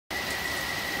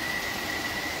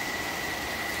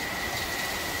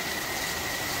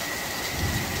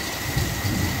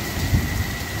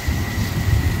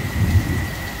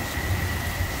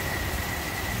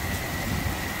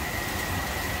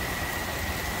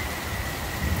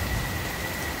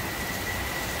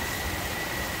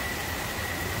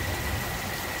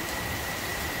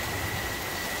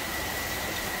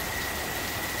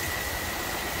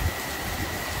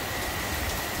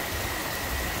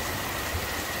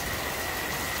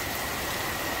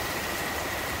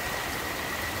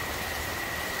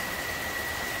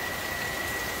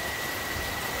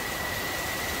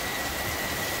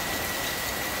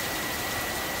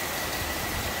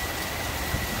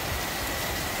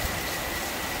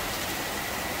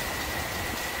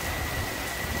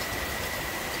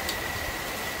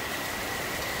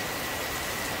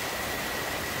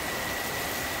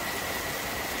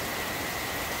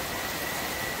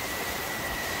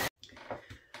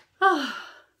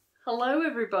Hello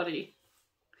everybody.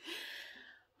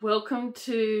 Welcome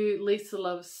to Lisa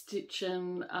Loves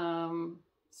Stitchin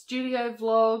studio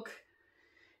vlog,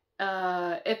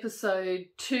 episode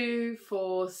 2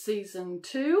 for season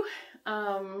 2,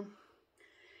 and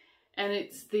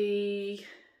it's the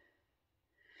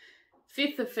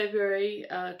 5th of February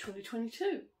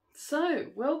 2022. So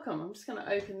welcome. I'm just going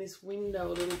to open this window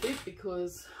a little bit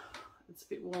because it's a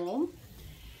bit warm.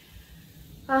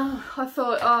 I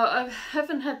thought I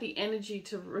haven't had the energy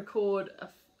to record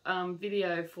a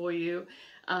video for you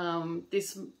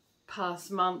this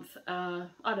past month. I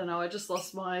don't know, I just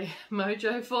lost my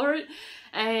mojo for it,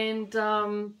 and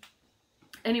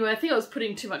anyway, I think I was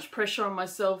putting too much pressure on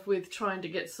myself with trying to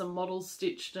get some models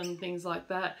stitched and things like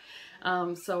that,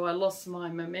 so I lost my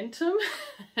momentum.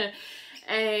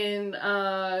 And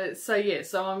so yeah,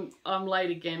 so I'm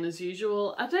late again as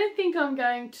usual. I don't think I'm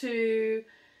going to.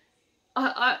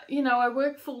 You know, I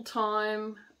work full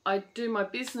time. I do my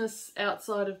business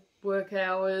outside of work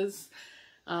hours,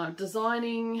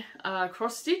 designing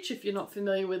cross stitch. If you're not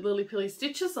familiar with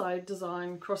LillyPillyStitches, I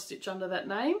design cross stitch under that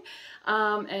name.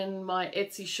 And my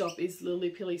Etsy shop is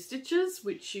LillyPillyStitches,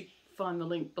 which you find the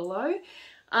link below.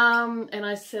 And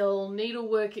I sell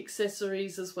needlework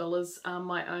accessories as well as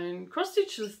my own cross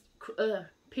stitches,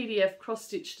 PDF cross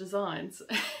stitch designs.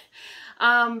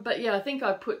 But yeah, I think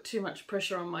I put too much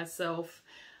pressure on myself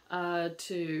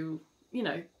to, you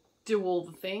know, do all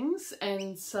the things,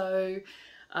 and so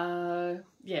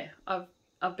yeah,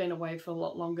 I've been away for a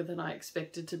lot longer than I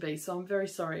expected to be, so I'm very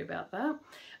sorry about that.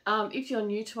 If you're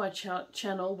new to my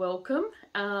channel, welcome,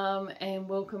 and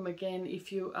welcome again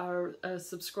if you are a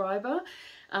subscriber.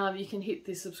 You can hit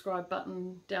the subscribe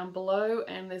button down below,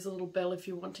 and there's a little bell if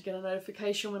you want to get a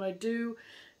notification when I do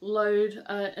load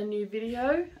a new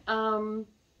video, and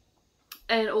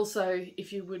also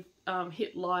if you would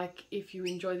hit like if you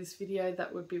enjoy this video,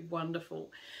 that would be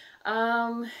wonderful.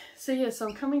 So yeah, so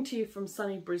I'm coming to you from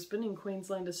sunny Brisbane in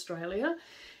Queensland, Australia,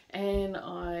 and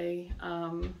I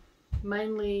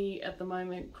mainly at the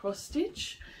moment cross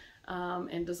stitch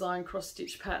and design cross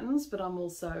stitch patterns, but I'm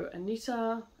also a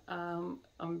knitter.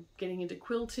 I'm getting into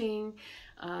quilting,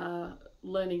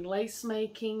 learning lace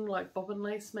making, like bobbin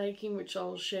lace making, which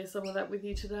I'll share some of that with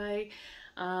you today.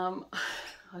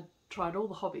 I tried all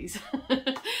the hobbies.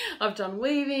 I've done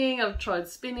weaving, I've tried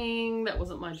spinning, that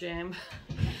wasn't my jam.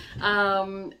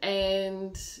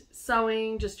 And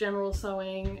sewing, just general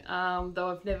sewing,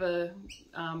 though I've never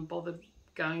bothered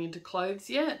going into clothes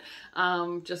yet,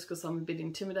 just because I'm a bit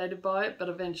intimidated by it, but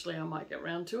eventually I might get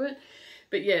around to it.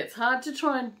 But yeah, it's hard to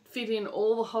try and fit in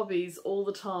all the hobbies all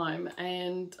the time,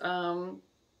 and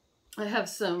I have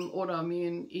some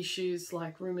autoimmune issues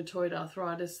like rheumatoid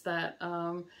arthritis that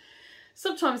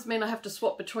sometimes mean I have to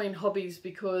swap between hobbies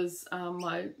because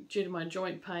due to my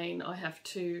joint pain, I have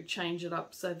to change it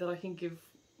up so that I can give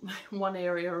one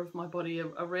area of my body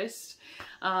a rest.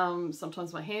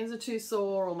 Sometimes my hands are too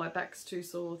sore or my back's too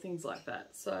sore, things like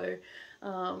that. So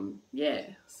yeah,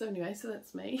 so anyway, so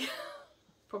that's me.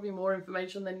 Probably more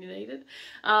information than you needed.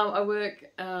 I work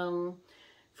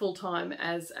full-time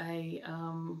as a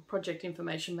project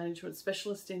information management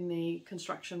specialist in the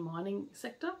construction mining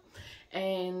sector,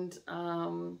 and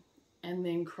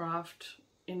then craft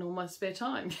in all my spare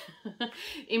time.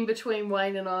 In between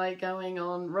Wayne and I going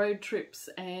on road trips,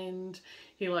 and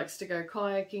he likes to go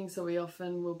kayaking, so we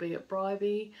often will be at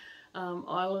Bribie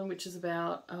Island, which is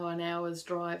about an hour's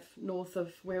drive north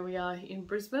of where we are in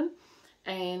Brisbane,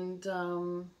 and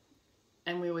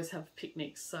we always have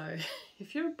picnics. So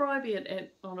if you're at Bribie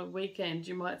on a weekend,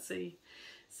 you might see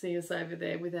us over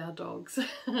there with our dogs.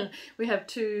 We have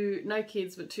no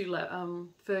kids, but two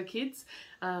fur kids.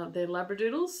 They're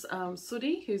Labradoodles.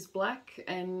 Sooty, who's black,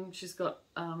 and she's got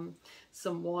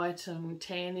some white and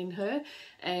tan in her,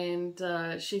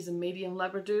 and she's a medium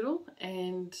Labradoodle,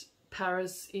 and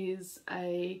Paris is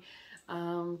a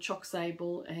Choc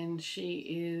Sable, and she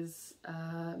is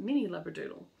a mini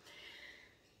Labradoodle.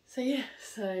 So yeah,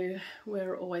 so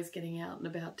we're always getting out and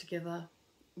about together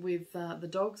with the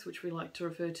dogs, which we like to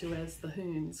refer to as the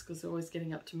hoons, because they're always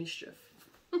getting up to mischief.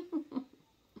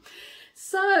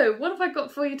 So what have I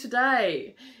got for you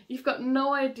today? You've got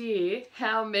no idea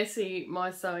how messy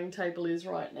my sewing table is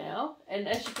right now, and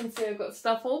as you can see, I've got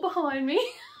stuff all behind me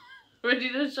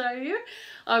ready to show you.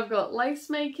 I've got lace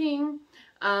making,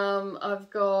 I've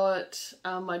got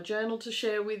my journal to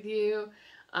share with you,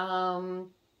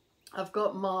 I've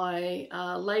got my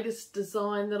latest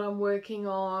design that I'm working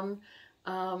on,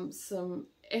 some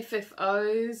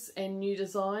FFOs and new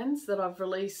designs that I've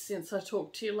released since I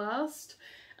talked to you last.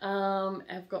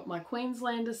 I've got my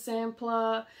Queenslander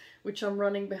sampler, which I'm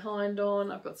running behind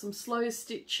on. I've got some slow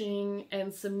stitching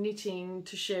and some knitting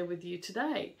to share with you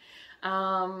today.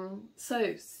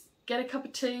 So get a cup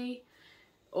of tea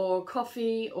or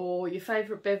coffee or your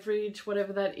favourite beverage,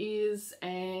 whatever that is,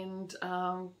 and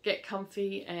get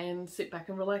comfy and sit back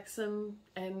and relax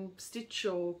and stitch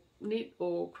or knit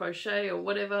or crochet or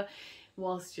whatever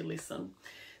whilst you listen.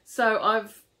 So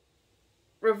I've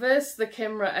reversed the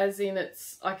camera, as in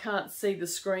I can't see the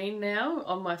screen now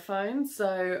on my phone,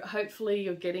 so hopefully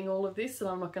you're getting all of this and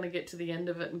I'm not going to get to the end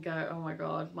of it and go, oh my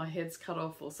god, my head's cut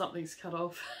off or something's cut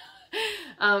off.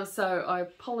 So I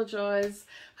apologise.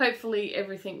 Hopefully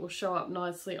everything will show up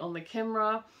nicely on the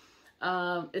camera.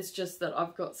 It's just that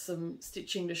I've got some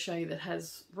stitching to show you that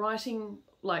has writing,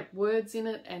 like words in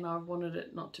it, and I wanted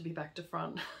it not to be back to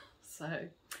front. So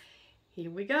here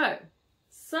we go.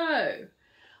 So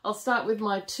I'll start with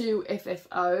my 2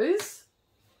 FFOs.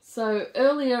 So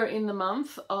earlier in the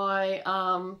month I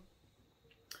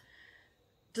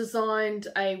designed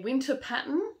a winter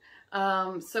pattern.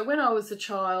 So when I was a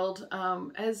child,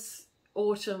 as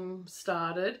autumn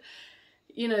started,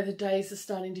 you know, the days are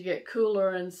starting to get cooler,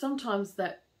 and sometimes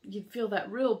that you'd feel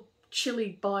that real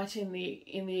chilly bite in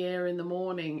the air in the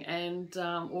morning and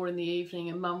or in the evening,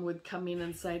 and Mum would come in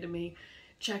and say to me,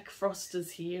 Jack Frost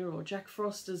is here, or Jack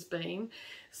Frost has been.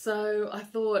 So I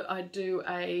thought I'd do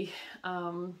a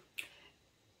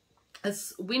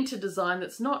winter design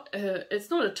that's it's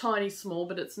not a tiny small,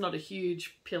 but it's not a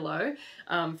huge pillow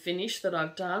finish that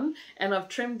I've done, and I've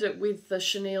trimmed it with the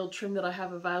chenille trim that I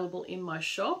have available in my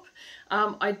shop.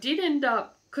 I did end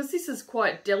up, because this is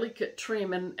quite delicate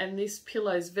trim and this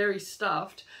pillow is very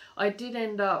stuffed, I did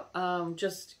end up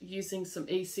just using some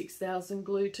E6000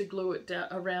 glue to glue it down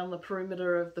around the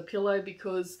perimeter of the pillow,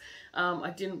 because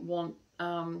I didn't want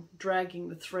dragging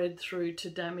the thread through to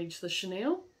damage the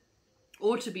chenille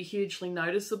or to be hugely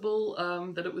noticeable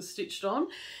that it was stitched on.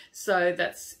 So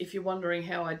that's, if you're wondering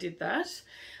how I did that.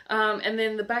 And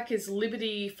then the back is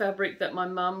Liberty fabric that my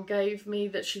mum gave me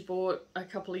that she bought a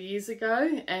couple of years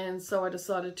ago, and so I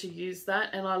decided to use that,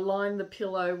 and I lined the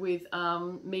pillow with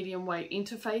medium weight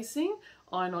interfacing,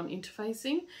 iron-on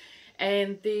interfacing,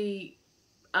 and the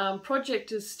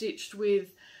project is stitched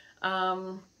with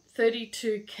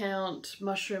 32 count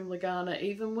mushroom Lagana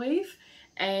even weave,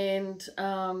 and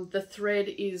the thread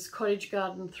is Cottage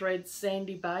Garden thread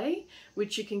Sandy Bay,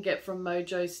 which you can get from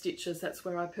Mojo Stitches. That's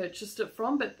where I purchased it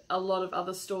from, but a lot of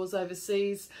other stores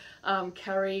overseas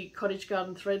carry Cottage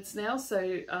Garden threads now,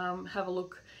 so have a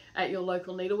look at your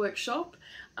local needlework shop.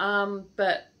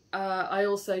 But I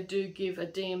also do give a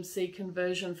DMC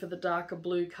conversion for the darker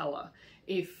blue colour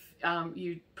if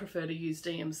you prefer to use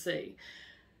DMC.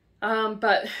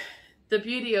 But the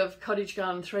beauty of Cottage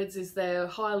Garden threads is they're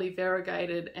highly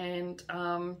variegated, and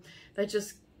they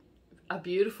just are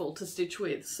beautiful to stitch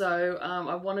with. So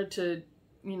I wanted to,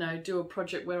 you know, do a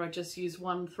project where I just use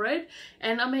one thread.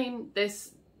 And I mean,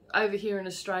 there's over here in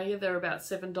Australia, they're about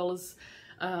 $7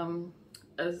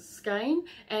 a skein,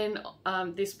 and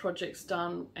this project's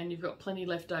done and you've got plenty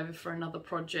left over for another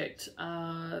project,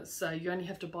 so you only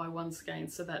have to buy one skein,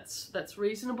 so that's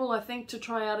reasonable, I think, to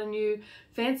try out a new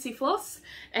fancy floss.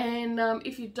 And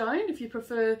if you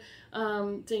prefer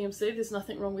DMC, there's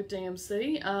nothing wrong with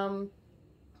DMC.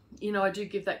 You know, I do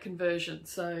give that conversion,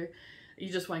 so you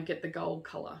just won't get the gold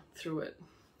colour through it.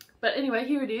 But anyway,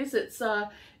 here it is. It's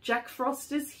Jack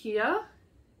Frost is here.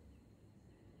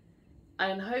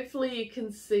 And hopefully you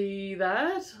can see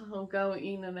that. I'll go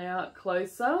in and out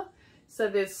closer. So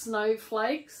there's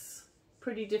snowflakes,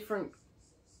 pretty different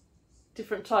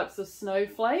types of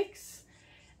snowflakes.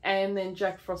 And then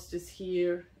Jack Frost is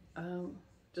here,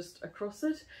 just across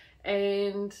it.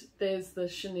 And there's the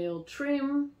chenille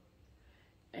trim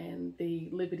and the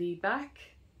Liberty back.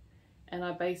 And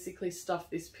I basically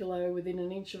stuffed this pillow within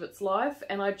an inch of its life,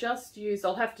 and I just use,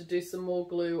 I'll have to do some more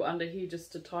glue under here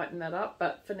just to tighten that up,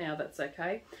 but for now that's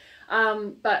okay.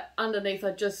 But underneath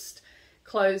I just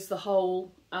close the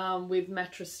hole with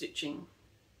mattress stitching.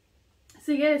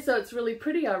 So yeah, so it's really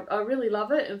pretty. I really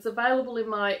love it. It's available in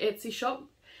my Etsy shop,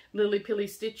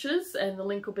 LillyPillyStitches, and the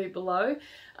link will be below,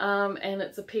 and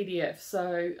it's a PDF.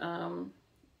 So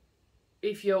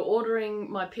if you're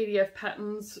ordering my PDF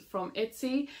patterns from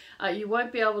Etsy, you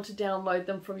won't be able to download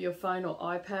them from your phone or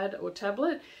iPad or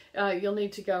tablet. You'll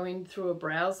need to go in through a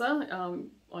browser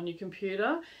on your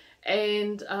computer,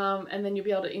 and then you'll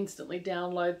be able to instantly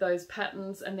download those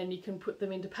patterns, and then you can put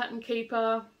them into Pattern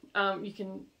Keeper. You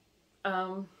can,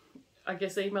 I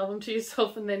guess, email them to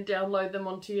yourself and then download them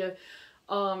onto your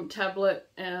tablet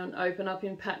and open up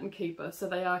in Pattern Keeper. So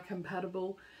they are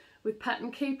compatible with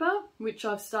Pattern Keeper, which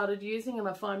I've started using and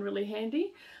I find really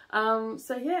handy.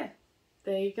 So yeah,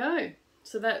 there you go.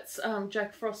 So that's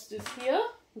Jack Frost is here.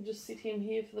 We'll just sit him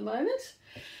here for the moment.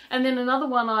 And then another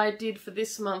one I did for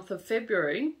this month of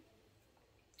February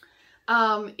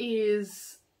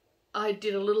is I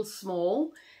did a little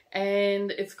small,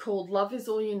 and it's called Love Is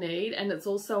All You Need, and it's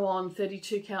also on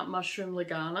 32 count mushroom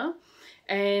Lagana,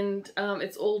 and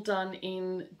it's all done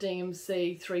in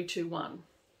DMC 321,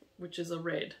 which is a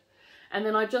red. And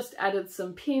then I just added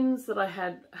some pins that I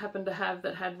happened to have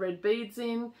that had red beads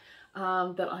in,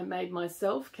 that I made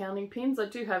myself, counting pins. I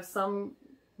do have some,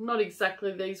 not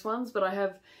exactly these ones, but I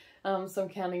have some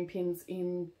counting pins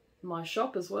in my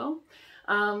shop as well.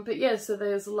 But yeah, so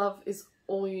there's Love Is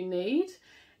All You Need.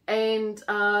 And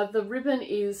the ribbon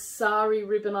is sari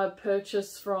ribbon I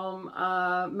purchased from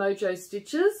Mojo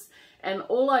Stitches. And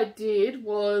all I did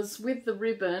was with the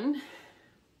ribbon,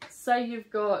 say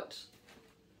you've got,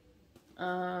 if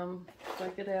I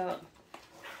get out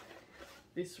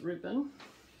this ribbon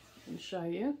and show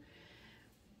you,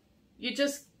 you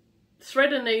just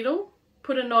thread a needle,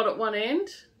 put a knot at one end,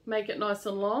 make it nice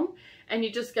and long, and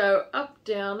you just go up,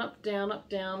 down, up, down, up,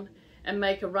 down, and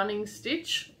make a running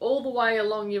stitch all the way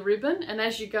along your ribbon. And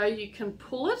as you go, you can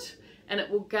pull it and it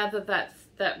will gather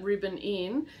that ribbon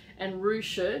in and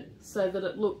ruche it so that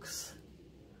it looks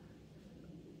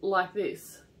like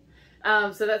this.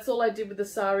 So that's all I did with the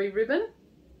sari ribbon.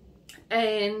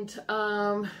 And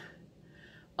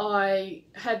I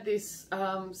had this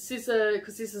scissor,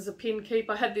 because this is a pin keep,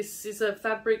 I had this scissor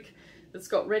fabric that's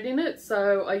got red in it,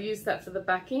 so I used that for the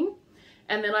backing.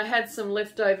 And then I had some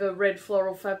leftover red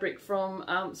floral fabric from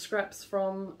scraps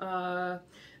from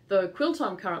the quilt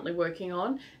I'm currently working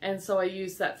on, and so I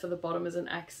used that for the bottom as an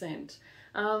accent.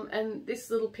 And this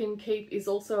little pin keep is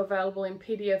also available in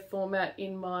PDF format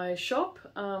in my shop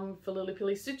for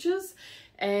LillyPillyStitches,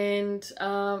 and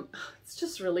it's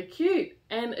just really cute.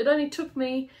 And it only took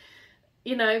me,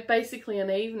 you know, basically an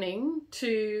evening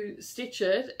to stitch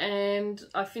it, and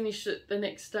I finished it the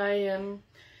next day and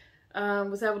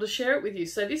was able to share it with you.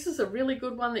 So this is a really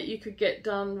good one that you could get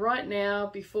done right now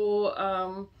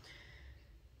before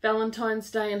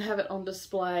Valentine's Day and have it on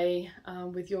display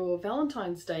with your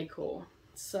Valentine's Day decor.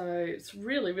 So it's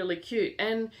really, really cute,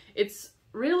 and it's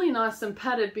really nice and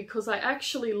padded because I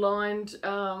actually lined,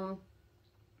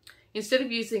 instead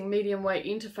of using medium weight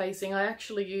interfacing, I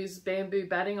actually use bamboo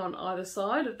batting on either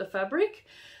side of the fabric,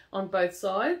 on both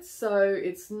sides. So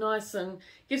it's nice and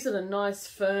gives it a nice,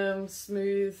 firm,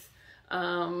 smooth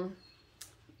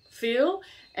feel.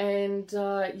 And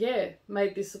yeah,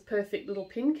 made this a perfect little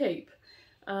pin keep.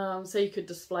 So you could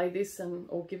display this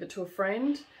or give it to a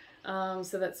friend.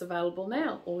 So that's available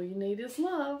now. All you need is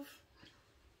love.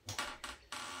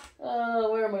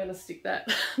 Where am I going to stick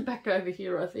that? Back over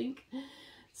here, I think.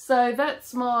 So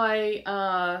that's my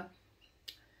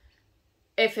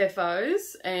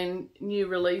FFOs and new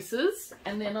releases.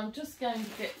 And then I'm just going to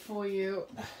get for you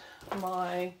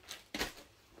my,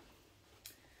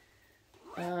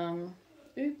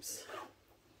 oops.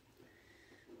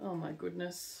 Oh my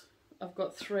goodness. I've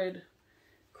got thread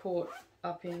caught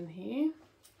up in here.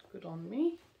 Good on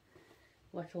me.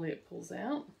 Luckily it pulls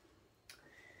out.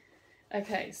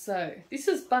 Okay, so this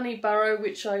is Bunny Burrow,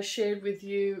 which I shared with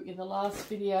you in the last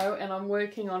video, and I'm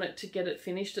working on it to get it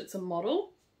finished. It's a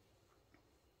model.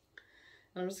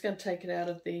 I'm just going to take it out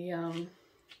of the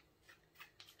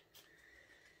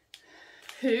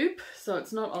hoop, so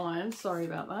it's not iron. Sorry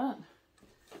about that.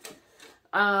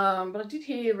 But I did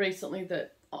hear recently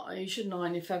that you shouldn't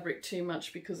iron your fabric too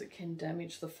much because it can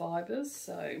damage the fibres.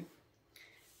 So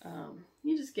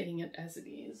you're just getting it as it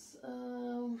is.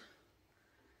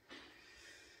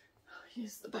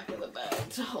 Use the back of the bag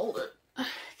to hold it. Okay.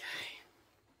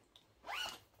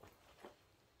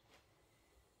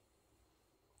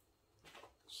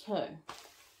 So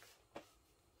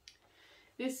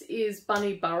this is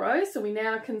Bunny Burrow. So we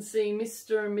now can see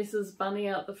Mr. and Mrs. Bunny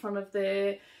out the front of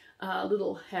their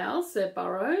little house, their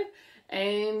burrow.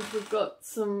 And we've got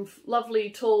some lovely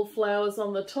tall flowers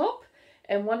on the top.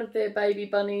 And one of their baby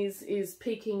bunnies is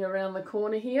peeking around the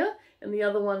corner here. And the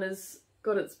other one has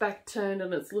got its back turned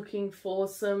and it's looking for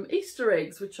some Easter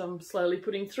eggs, which I'm slowly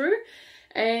putting through.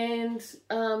 And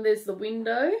there's the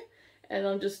window, and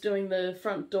I'm just doing the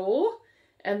front door.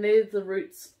 And there's the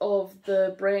roots of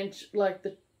the branch, like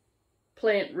the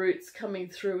plant roots coming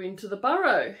through into the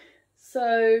burrow.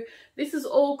 So this is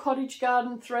all cottage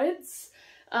garden threads,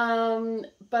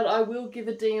 but I will give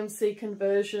a DMC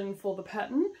conversion for the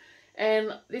pattern.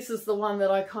 And this is the one that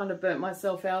I kind of burnt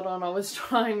myself out on. I was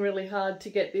trying really hard to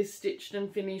get this stitched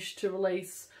and finished to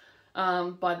release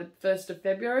by the 1st of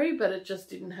February, but it just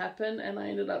didn't happen, and I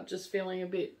ended up just feeling a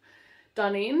bit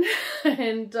done in.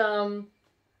 And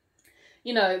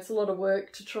you know, it's a lot of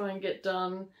work to try and get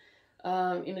done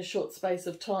in a short space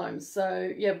of time.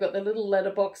 So yeah, I've got the little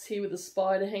letterbox here with a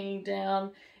spider hanging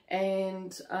down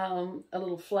and a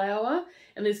little flower,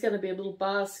 and there's going to be a little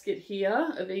basket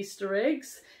here of Easter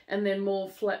eggs, and then more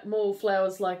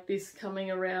flowers like this coming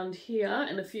around here,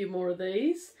 and a few more of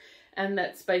these, and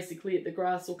that's basically it. The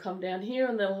grass will come down here,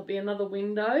 and there'll be another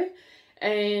window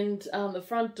and the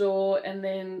front door, and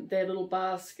then their little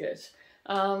basket.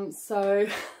 So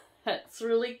that's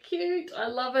really cute. I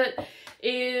love it.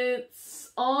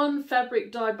 It's on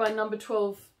fabric dyed by number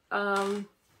 12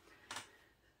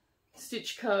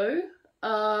 Stitch Co.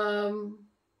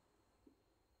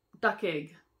 Duck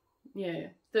egg. Yeah,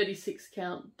 36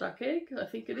 count duck egg, I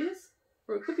think it is.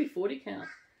 Or it could be 40 count.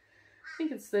 I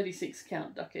think it's 36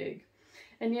 count duck egg.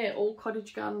 And yeah, all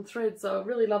cottage garden thread. So I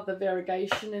really love the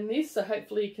variegation in this. So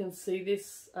hopefully you can see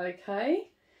this okay.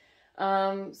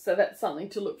 So that's something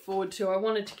to look forward to. I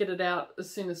wanted to get it out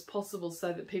as soon as possible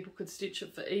so that people could stitch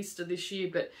it for Easter this year.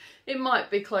 But it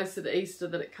might be closer to Easter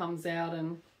that it comes out.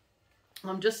 And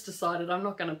I'm just decided I'm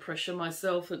not going to pressure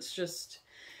myself. It's just,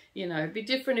 you know, it'd be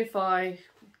different if I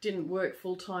didn't work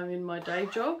full time in my day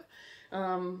job.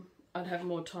 I'd have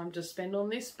more time to spend on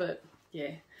this, but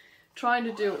yeah, trying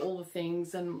to do all the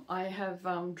things. And I have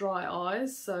dry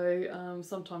eyes, so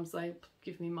sometimes they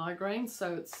give me migraines,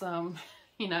 so it's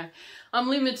you know, I'm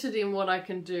limited in what I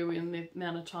can do in the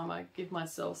amount of time I give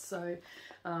myself. So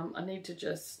I need to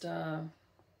just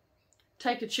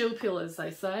take a chill pill, as they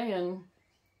say, and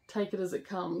take it as it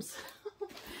comes.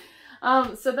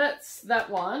 So that's that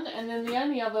one. And then the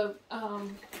only other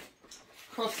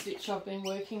cross stitch I've been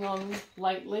working on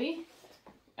lately,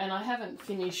 and I haven't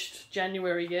finished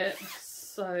January yet.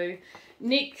 So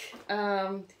Nick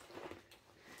from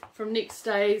Nick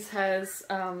Stays has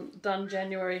done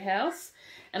January house,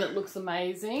 and it looks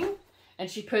amazing. And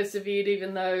she persevered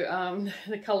even though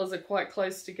the colours are quite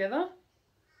close together.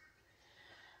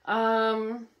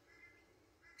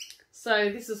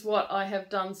 So this is what I have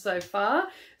done so far.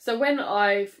 So when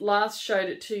I last showed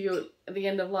it to you at the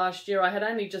end of last year, I had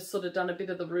only just sort of done a bit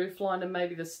of the roof line and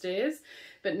maybe the stairs.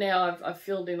 But now I've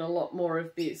filled in a lot more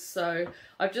of this. So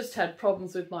I've just had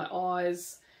problems with my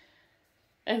eyes.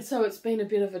 And so it's been a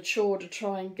bit of a chore to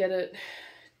try and get it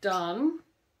done.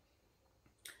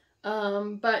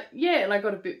 But yeah, and I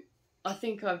got a bit, I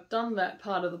think I've done that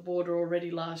part of the border already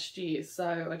last year.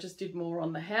 So I just did more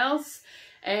on the house.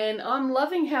 And I'm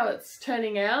loving how it's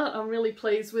turning out. I'm really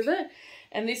pleased with it.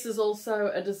 And this is also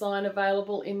a design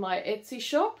available in my Etsy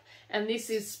shop. And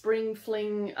this is Spring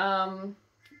Fling, I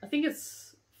think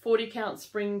it's 40 count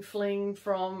Spring Fling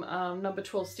from number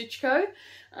 12 Stitch Co.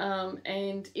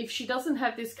 And if she doesn't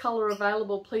have this colour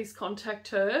available, please contact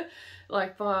her,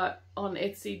 like on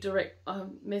Etsy direct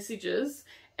messages,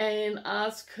 and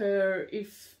ask her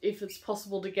if it's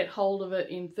possible to get hold of it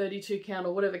in 32 count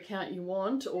or whatever count you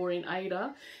want, or in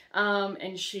Ada,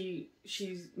 and she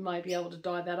may be able to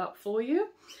dye that up for you.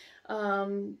 Yeah,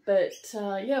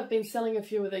 I've been selling a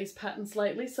few of these patterns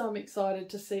lately, so I'm excited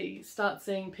to start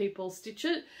seeing people stitch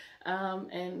it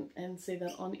and see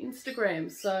that on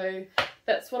Instagram. So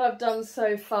that's what I've done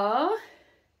so far.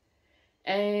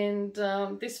 And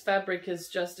this fabric is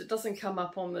just, it doesn't come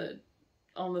up on the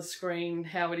screen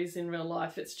how it is in real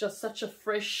life. It's just such a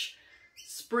fresh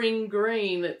spring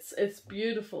green. It's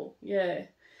beautiful. Yeah.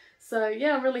 So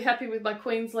yeah, I'm really happy with my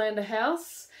Queenslander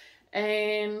house,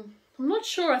 and I'm not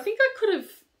sure. I think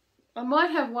I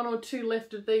might have one or two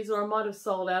left of these, or I might have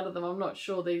sold out of them. I'm not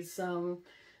sure. These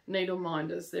needle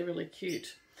minders, they're really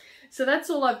cute. So that's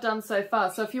all I've done so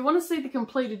far. So if you want to see the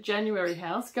completed January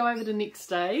house, go over to Nick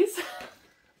Stays.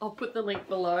 I'll put the link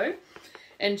below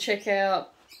and check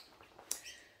out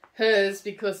hers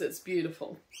because it's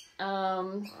beautiful.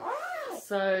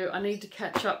 So I need to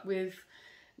catch up with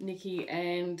Nikki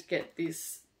and get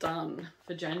this done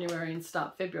for January and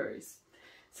start February's.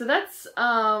 So that's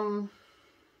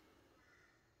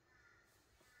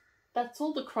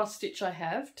all the cross stitch I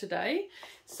have today.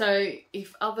 So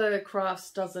if other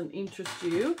crafts doesn't interest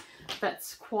you,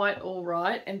 that's quite all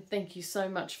right. And thank you so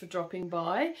much for dropping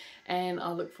by, and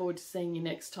I look forward to seeing you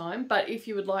next time. But if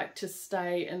you would like to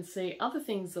stay and see other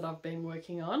things that I've been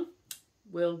working on,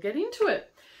 we'll get into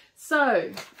it.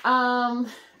 So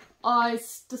I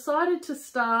decided to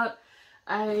start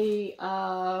a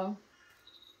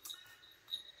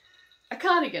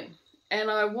cardigan,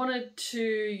 and I wanted to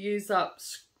use up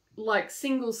like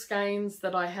single skeins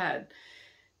that I had.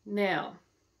 Now,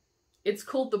 it's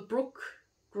called the Brook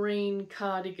Green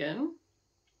Cardigan,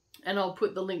 and I'll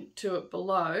put the link to it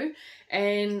below,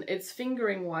 and it's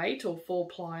fingering weight or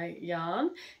 4-ply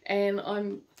yarn,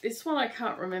 and this one I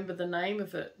can't remember the name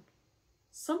of it.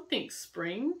 something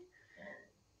spring.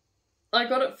 I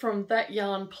got it from That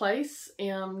Yarn Place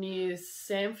near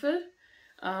Sanford.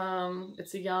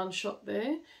 It's a yarn shop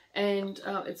there, and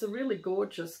it's a really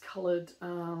gorgeous coloured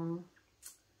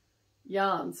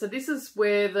yarn. So this is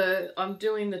where I'm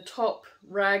doing the top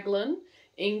raglan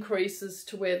increases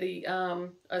to where the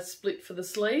I split for the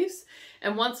sleeves,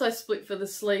 and once I split for the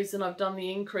sleeves and I've done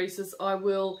the increases, I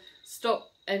will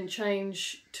stop and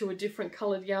change to a different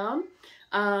coloured yarn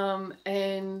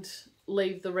and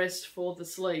leave the rest for the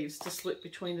sleeves to split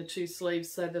between the two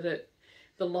sleeves so that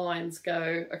the lines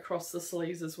go across the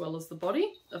sleeves as well as the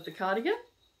body of the cardigan.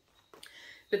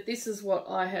 But this is what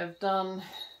I have done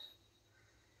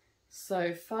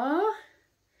so far.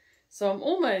 So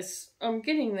I'm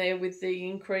getting there with the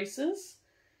increases.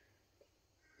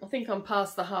 I think I'm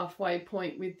past the halfway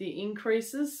point with the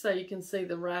increases, so you can see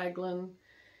the raglan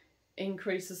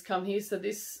increases come here. So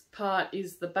this part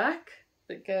is the back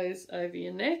that goes over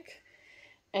your neck,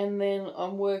 and then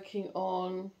I'm working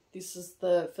on, this is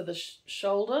for the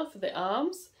shoulder, for the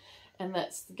arms, and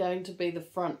that's going to be the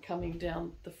front coming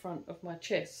down the front of my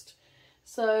chest.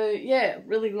 So yeah,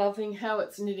 really loving how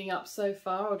it's knitting up so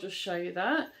far. I'll just show you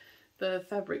that. The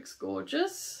fabric's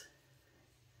gorgeous.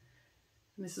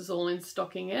 And this is all in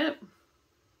stockinette.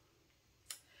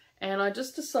 And I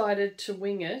just decided to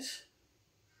wing it.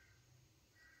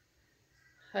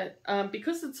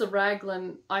 Because it's a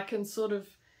raglan, I can sort of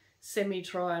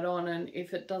semi-try it on, and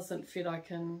if it doesn't fit, I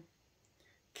can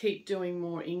keep doing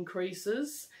more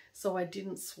increases. So I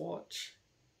didn't swatch.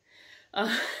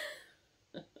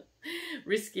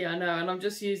 Risky, I know, and I'm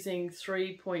just using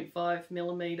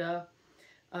 3.5mm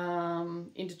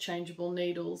interchangeable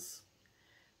needles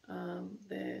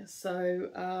there.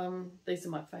 So these are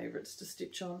my favourites to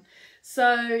stitch on.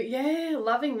 So yeah,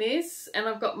 loving this, and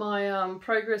I've got my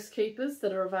progress keepers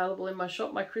that are available in my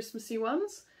shop, my Christmassy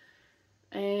ones,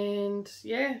 and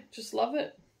yeah, just love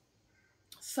it.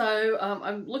 So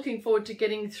I'm looking forward to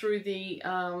getting through the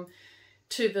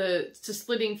to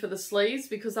splitting for the sleeves,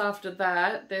 because after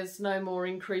that there's no more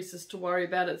increases to worry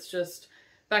about. It's just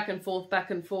back and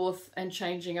forth and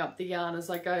changing up the yarn as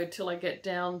I go till I get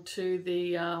down to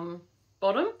the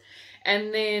bottom,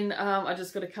 and then I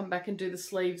just got to come back and do the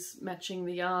sleeves matching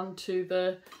the yarn to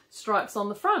the stripes on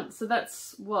the front. So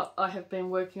that's what I have been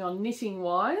working on knitting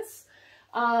wise.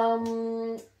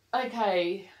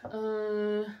 Okay,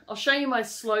 I'll show you my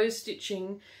slow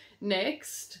stitching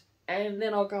next, and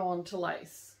then I'll go on to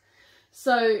lace.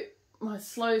 So my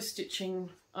slow stitching,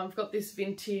 I've got this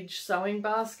vintage sewing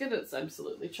basket. It's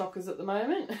absolutely chockers at the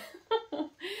moment.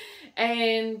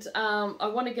 And I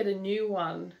want to get a new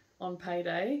one on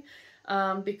payday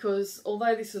because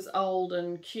although this is old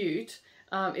and cute,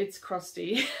 it's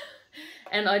crusty.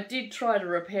 And I did try to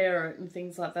repair it and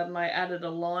things like that, and I added a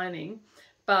lining,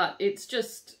 but it's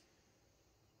just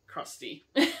crusty.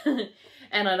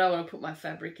 And I don't want to put my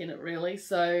fabric in it really,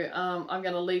 so I'm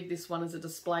going to leave this one as a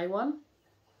display one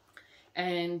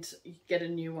and get a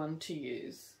new one to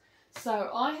use. So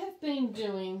I have been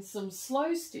doing some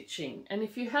slow stitching, and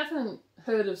if you haven't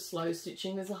heard of slow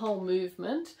stitching, there's a whole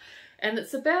movement, and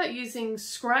it's about using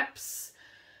scraps,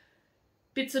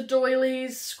 bits of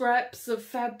doilies, scraps of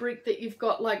fabric that you've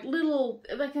got, like little,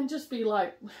 they can just be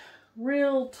like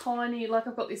real tiny, like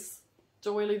I've got this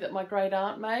doily that my great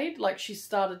aunt made, like she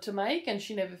started to make and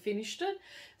she never finished it.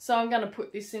 So I'm going to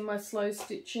put this in my slow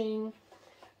stitching.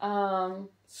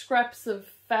 Scraps of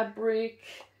fabric,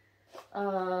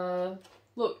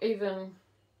 look, even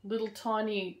little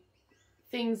tiny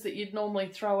things that you'd normally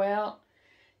throw out.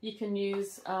 You can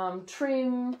use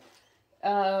trim,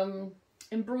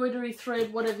 embroidery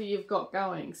thread, whatever you've got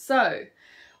going. So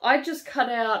I just cut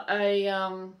out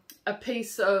a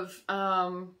piece of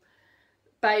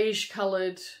beige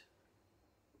coloured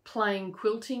plain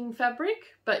quilting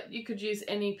fabric, but you could use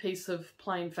any piece of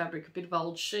plain fabric, a bit of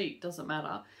old sheet, doesn't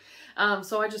matter.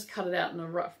 So I just cut it out in a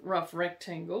rough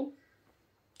rectangle,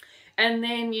 and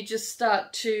then you just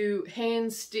start to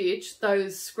hand stitch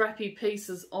those scrappy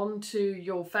pieces onto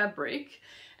your fabric,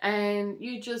 and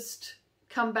you just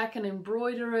come back and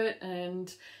embroider it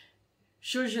and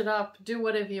zhuzh it up, do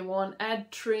whatever you want,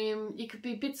 add trim. You could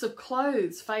be bits of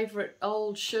clothes, favourite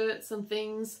old shirts and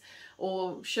things,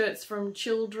 or shirts from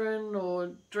children,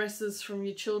 or dresses from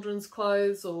your children's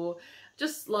clothes, or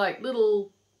just like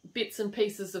little bits and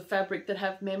pieces of fabric that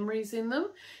have memories in them.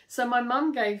 So my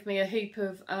mum gave me a heap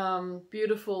of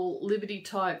beautiful Liberty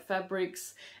type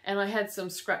fabrics, and I had some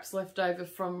scraps left over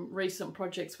from recent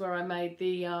projects where I made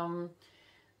the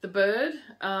bird,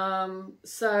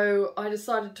 so I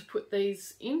decided to put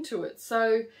these into it.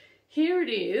 So here it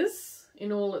is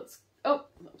in all its, oh,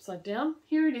 upside down,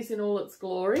 here it is in all its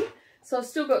glory. So I've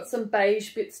still got some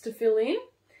beige bits to fill in.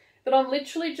 But I'm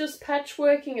literally just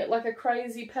patchworking it like a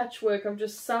crazy patchwork. I'm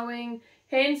just sewing,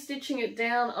 hand stitching it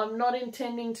down. I'm not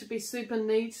intending to be super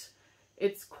neat.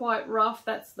 It's quite rough.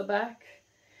 That's the back.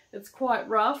 It's quite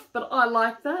rough, but I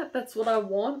like that. That's what I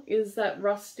want, is that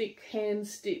rustic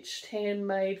hand-stitched,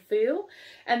 handmade feel.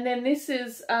 And then this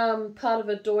is part of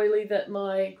a doily that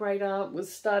my great aunt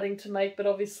was starting to make, but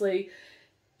obviously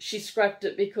she scrapped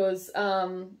it because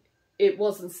it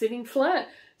wasn't sitting flat.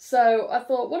 So I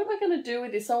thought, what am I going to do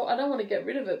with this? I don't want to get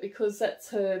rid of it because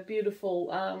that's her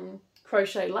beautiful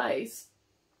crochet lace.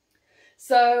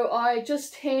 So I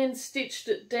just hand-stitched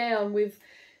it down with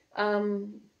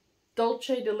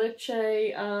Dolce de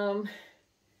Leche,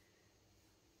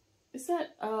 is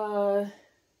that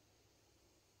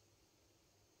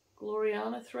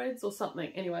Gloriana threads or something?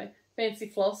 Anyway, fancy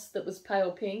floss that was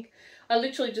pale pink. I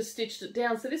literally just stitched it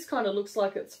down, so this kind of looks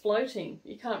like it's floating.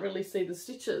 You can't really see the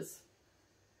stitches.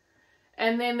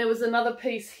 And then there was another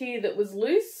piece here that was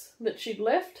loose that she'd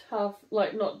left, half,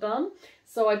 like not done.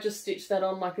 So I just stitched that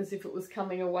on like as if it was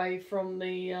coming away from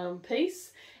the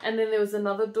piece. And then there was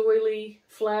another doily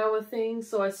flower thing,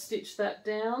 so I stitched that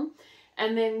down.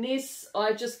 And then this,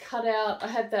 I just cut out, I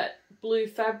had that blue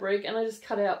fabric and I just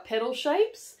cut out petal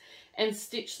shapes and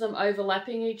stitched them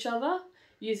overlapping each other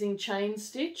using chain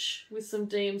stitch with some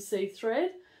DMC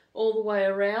thread all the way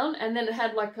around. And then it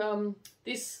had like,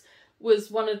 this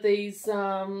was one of these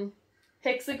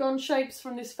hexagon shapes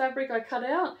from this fabric I cut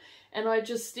out. And I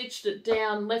just stitched it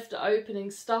down, left it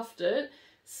opening, stuffed it,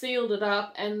 sealed it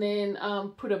up, and then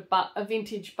put a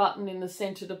vintage button in the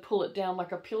centre to pull it down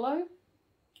like a pillow.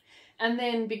 And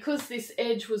then because this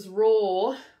edge was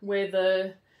raw where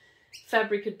the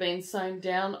fabric had been sewn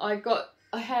down, I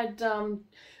had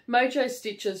Mojo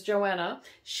Stitches, Joanna.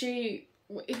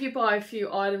 If you buy a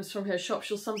few items from her shop,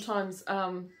 she'll sometimes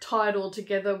tie it all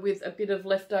together with a bit of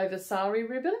leftover sari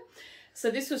ribbon. So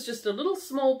this was just a little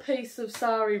small piece of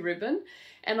sari ribbon,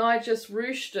 and I just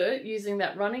ruched it using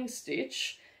that running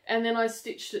stitch, and then I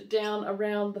stitched it down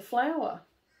around the flower.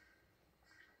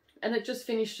 And it just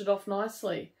finished it off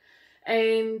nicely.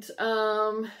 And,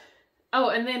 oh,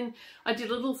 and then I did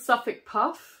a little Suffolk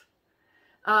puff.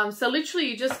 So literally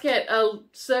you just get a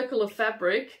circle of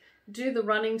fabric, do the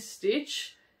running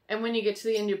stitch, and when you get to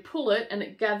the end you pull it and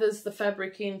it gathers the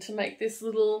fabric in to make this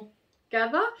little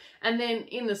gather, and then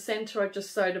in the center I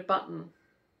just sewed a button.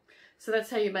 So that's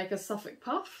how you make a Suffolk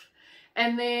puff.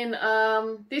 And then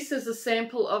this is a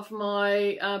sample of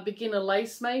my beginner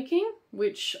lace making,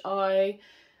 which I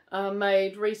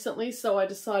made recently, so I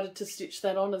decided to stitch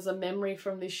that on as a memory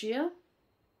from this year.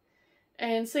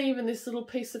 And see, even this little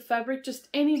piece of fabric, just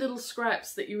any little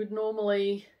scraps that you would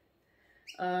normally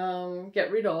get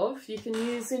rid of, you can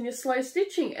use in your slow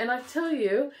stitching. And I tell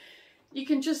you, you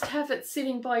can just have it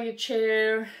sitting by your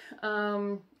chair,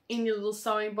 in your little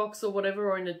sewing box or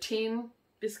whatever, or in a tin,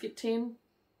 biscuit tin.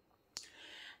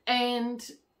 And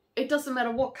it doesn't matter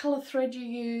what colour thread you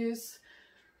use.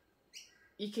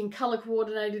 You can colour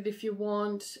coordinate it if you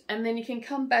want. And then you can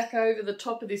come back over the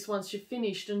top of this once you've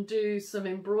finished and do some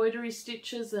embroidery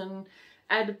stitches and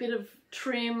add a bit of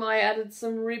trim. I added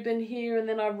some ribbon here and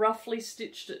then I roughly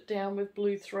stitched it down with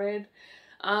blue thread.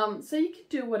 So you can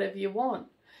do whatever you want.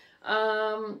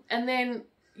 And then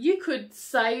you could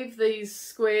save these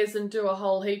squares and do a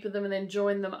whole heap of them and then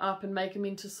join them up and make them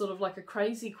into sort of like a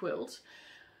crazy quilt.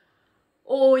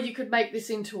 Or you could make this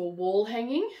into a wall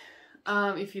hanging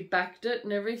if you backed it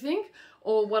and everything.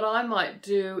 Or what I might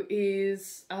do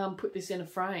is put this in a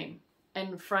frame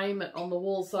and frame it on the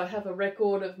wall. So I have a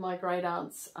record of my great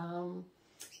aunt's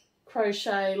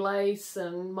crochet lace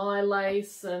and my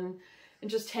lace, and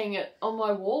just hang it on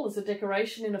my wall as a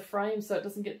decoration in a frame so it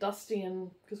doesn't get dusty, and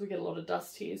because we get a lot of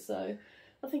dust here. So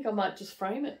I think I might just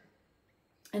frame it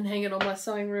and hang it on my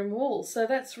sewing room wall. So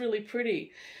that's really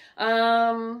pretty.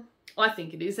 I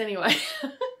think it is anyway.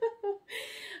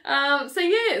 So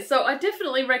yeah, so I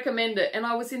definitely recommend it. And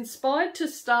I was inspired to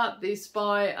start this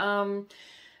by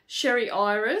Sherry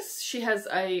Iris. She has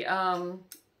a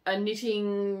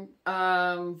knitting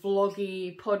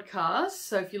vloggy podcast.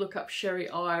 So if you look up Sherry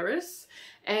Iris,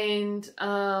 and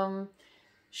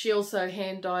she also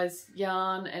hand dyes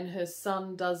yarn, and her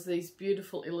son does these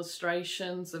beautiful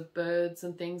illustrations of birds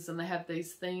and things, and they have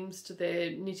these themes to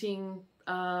their knitting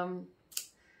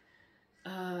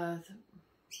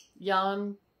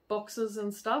yarn boxes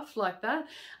and stuff like that.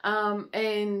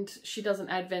 And she does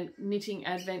an knitting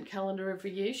advent calendar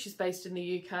every year. She's based in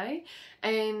the UK.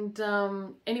 And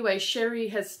anyway, Sherry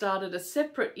has started a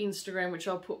separate Instagram, which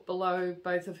I'll put below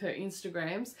both of her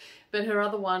Instagrams. But her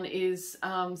other one is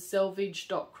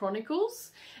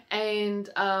selvage.chronicles. And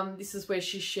this is where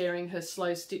she's sharing her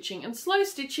slow stitching. And slow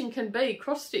stitching can be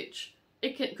cross stitch.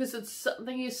 It can, because it's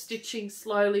something you're stitching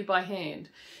slowly by hand.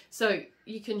 So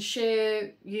you can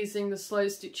share using the slow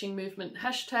stitching movement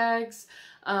hashtags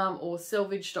or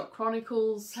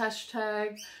selvage.chronicles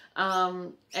hashtag.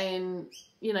 And,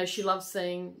 you know, she loves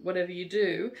seeing whatever you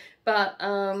do. But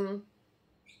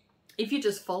if you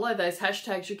just follow those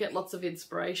hashtags, you get lots of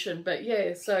inspiration. But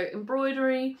yeah, so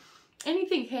embroidery,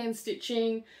 anything hand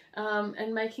stitching,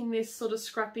 and making this sort of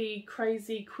scrappy,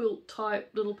 crazy quilt type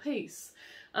little piece.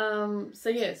 So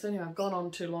yeah, so anyway, I've gone on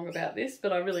too long about this,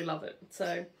 but I really love it.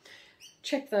 So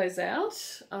check those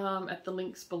out at the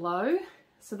links below.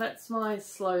 So that's my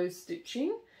slow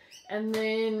stitching. And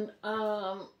then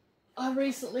I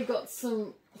recently got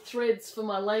some threads for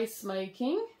my lace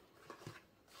making.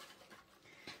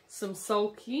 Some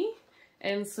sulky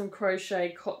and some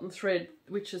crochet cotton thread,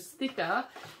 which is thicker,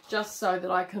 just so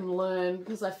that I can learn,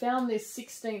 because I found this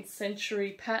 16th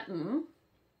century pattern.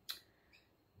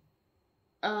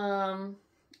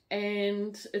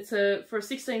 And it's for a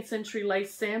 16th century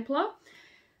lace sampler,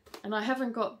 and I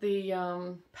haven't got the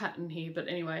pattern here, but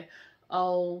anyway,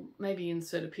 I'll maybe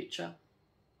insert a picture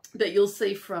that you'll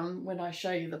see from when I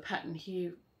show you the pattern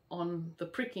here on the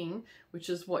pricking, which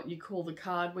is what you call the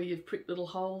card where you've pricked little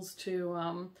holes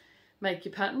to make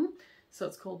your pattern. So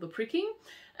it's called the pricking.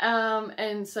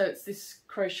 And so it's this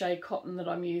crochet cotton that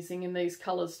I'm using in these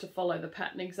colours to follow the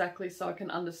pattern exactly, so I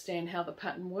can understand how the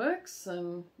pattern works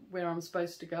and where I'm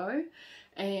supposed to go.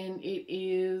 And it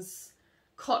is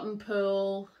cotton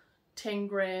pearl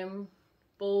 10-gram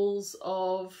balls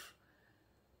of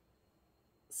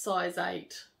size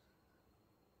 8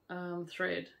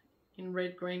 thread in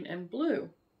red, green and blue.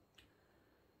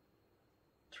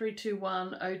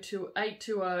 321, 02,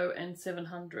 820 and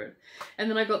 700. And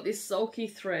then I got this sulky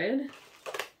thread.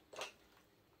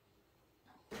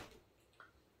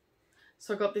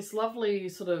 So I got this lovely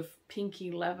sort of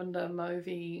pinky lavender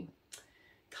mauvey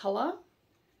colour.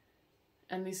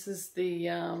 And this is the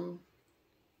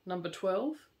number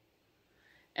 12.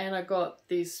 And I got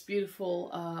this beautiful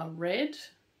red.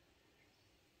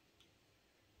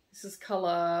 This is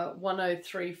colour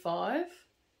 1035.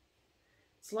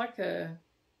 It's like a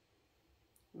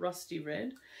rusty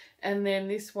red. And then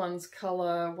this one's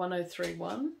colour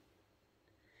 1031.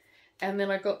 And then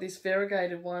I got this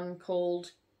variegated one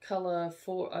called colour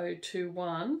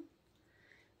 4021.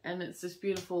 And it's this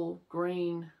beautiful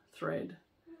green thread.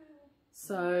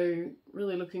 So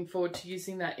really looking forward to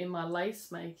using that in my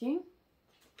lace making.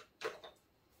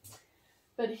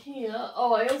 But here,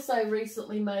 oh, I also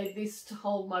recently made this to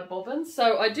hold my bobbins.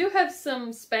 So I do have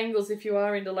some spangles if you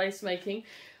are into lace making.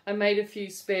 I made a few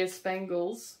spare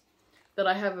spangles that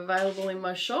I have available in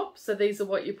my shop. So these are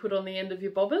what you put on the end of your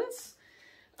bobbins.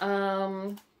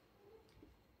 There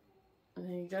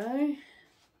you go.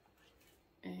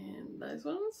 And those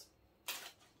ones.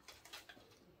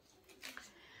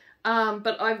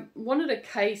 But I wanted a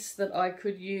case that I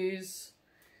could use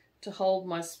to hold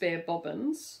my spare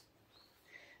bobbins.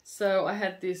 So I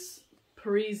had this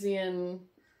Parisian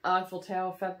Eiffel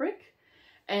Tower fabric,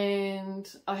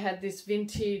 and I had this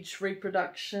vintage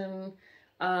reproduction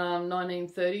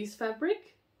 1930s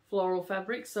fabric, floral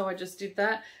fabric. So I just did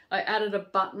that. I added a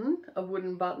button, a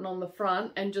wooden button on the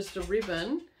front, and just a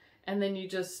ribbon, and then you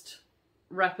just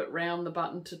wrap it round the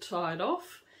button to tie it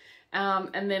off.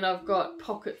 And then I've got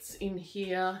pockets in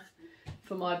here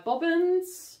for my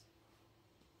bobbins.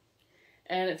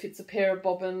 And it fits a pair of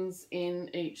bobbins in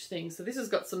each thing. So this has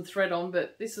got some thread on,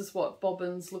 but this is what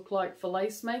bobbins look like for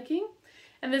lace making.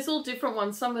 And there's all different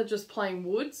ones. Some are just plain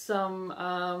wood. Some,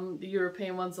 the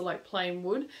European ones are like plain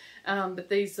wood. But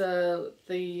these are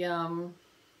the,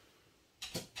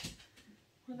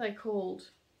 what are they called?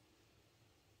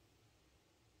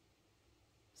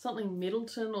 Something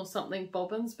Middleton or something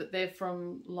bobbins, but they're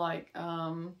from like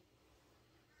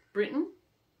Britain.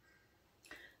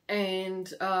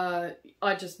 And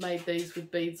I just made these with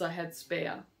beads I had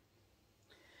spare.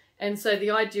 And so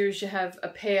the idea is you have a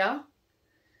pair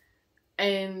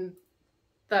and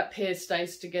that pair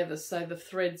stays together. So the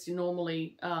thread's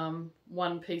normally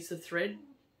one piece of thread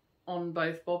on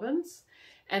both bobbins.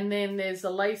 And then there's a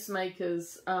lace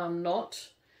maker's knot,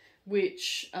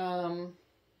 which, well,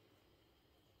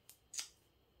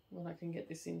 I can get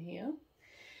this in here.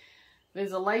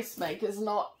 There's a lace maker's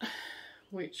knot,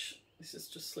 which this has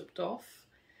just slipped off.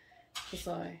 because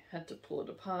I had to pull it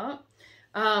apart.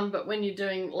 But when you're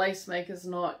doing lace maker's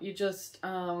knot, you just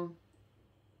 2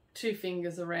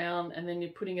 fingers around and then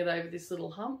you're putting it over this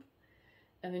little hump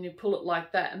and then you pull it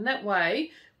like that. And that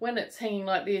way, when it's hanging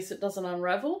like this, it doesn't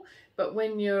unravel. But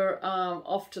when you're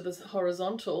off to the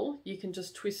horizontal, you can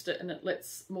just twist it and it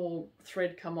lets more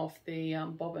thread come off the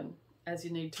bobbin as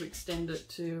you need to extend it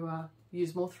to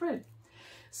use more thread.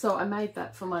 So I made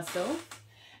that for myself.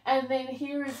 And then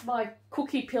here is my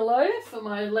cookie pillow for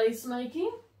my lace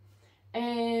making.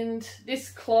 And this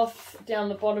cloth down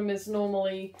the bottom is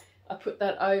normally, I put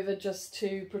that over just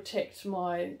to protect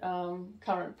my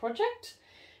current project.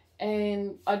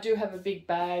 And I do have a big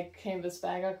bag, canvas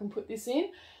bag I can put this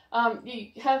in. You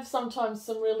have sometimes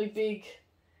some really big,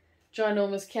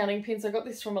 ginormous counting pins. I got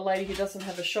this from a lady who doesn't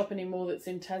have a shop anymore that's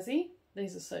in Tassie.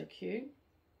 These are so cute.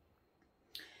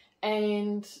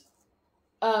 And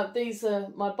these are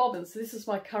my bobbins. So this is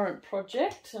my current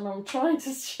project and I'm trying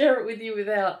to share it with you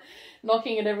without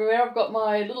knocking it everywhere. I've got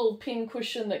my little pin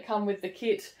cushion that come with the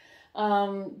kit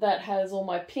that has all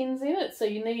my pins in it. So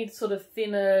you need sort of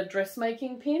thinner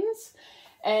dressmaking pins.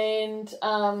 And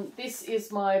this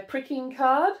is my pricking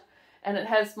card and it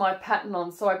has my pattern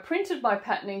on. So I printed my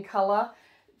pattern in colour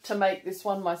to make this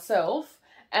one myself.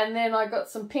 And then I got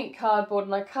some pink cardboard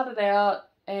and I cut it out,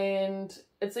 and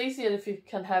it's easier if you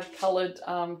can have coloured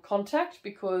contact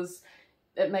because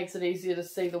it makes it easier to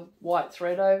see the white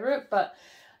thread over it. But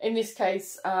in this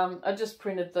case, I just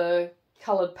printed the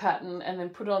coloured pattern and then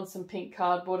put on some pink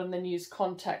cardboard and then use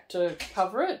contact to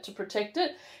cover it, to protect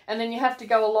it. And then you have to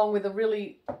go along with a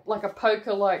really, like a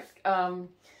poker, like,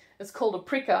 it's called a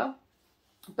pricker.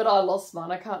 But I lost mine.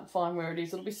 I can't find where it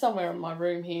is. It'll be somewhere in my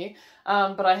room here.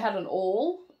 But I had an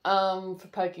awl for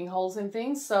poking holes in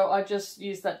things. So I just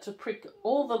used that to prick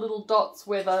all the little dots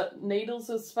where the needles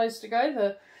are supposed to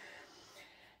go.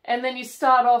 And then you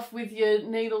start off with your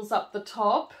needles up the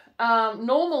top.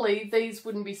 Normally these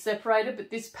wouldn't be separated, but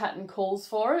this pattern calls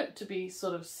for it to be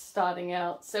sort of starting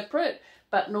out separate.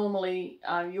 But normally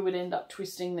you would end up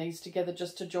twisting these together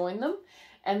just to join them.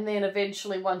 And then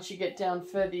eventually, once you get down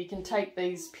further, you can take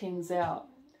these pins out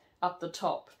up the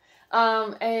top.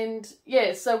 And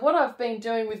yeah, so what I've been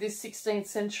doing with this 16th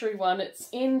century one, it's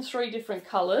in 3 different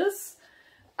colours.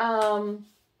 And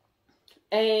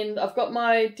I've got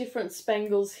my different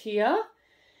spangles here.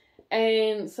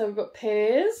 And so we've got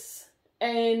pairs.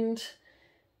 And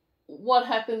what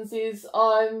happens is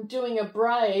I'm doing a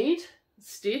braid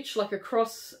stitch, like a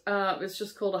cross, it's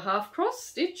just called a half cross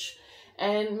stitch.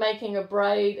 And making a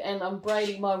braid, and I'm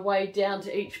braiding my way down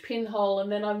to each pinhole,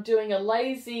 and then I'm doing a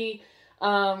lazy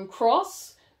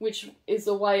cross, which is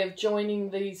a way of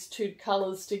joining these 2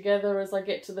 colours together as I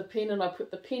get to the pin and I put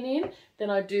the pin in.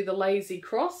 Then I do the lazy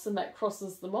cross and that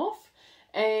crosses them off,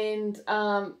 and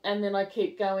then I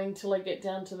keep going till I get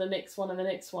down to the next one and the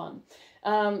next one.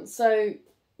 So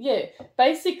yeah,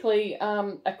 basically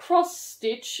a cross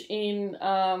stitch in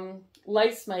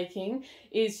lace making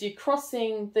is you're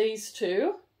crossing these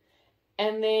 2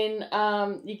 and then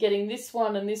you're getting this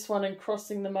one and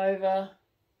crossing them over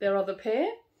their other pair.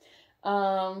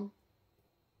 I'm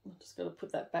just going to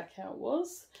put that back how it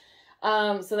was.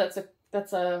 So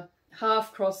that's a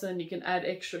half cross, and you can add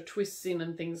extra twists in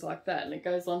and things like that, and it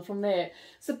goes on from there.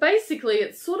 So basically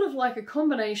it's sort of like a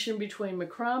combination between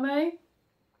macrame,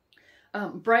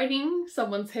 braiding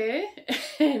someone's hair,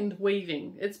 and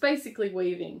weaving. It's basically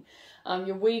weaving.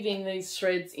 You're weaving these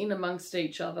threads in amongst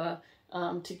each other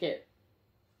to get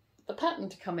the pattern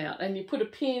to come out. And you put a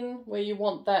pin where you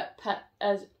want that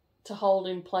to hold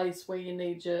in place where you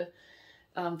need your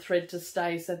thread to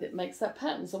stay, so that it makes that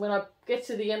pattern. So when I get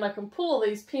to the end, I can pull all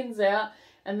these pins out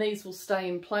and these will stay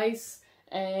in place,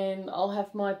 and I'll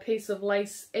have my piece of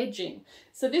lace edging.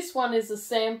 So this one is a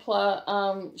sampler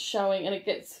showing, and it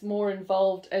gets more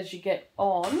involved as you get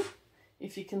on,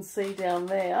 if you can see down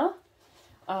there.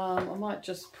 I might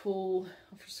just pull,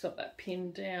 I've just got that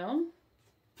pin down.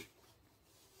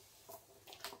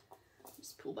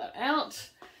 Just pull that out.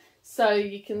 So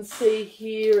you can see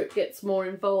here it gets more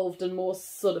involved and more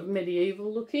sort of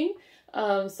medieval looking.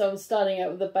 So I'm starting out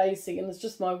with the basic, and it's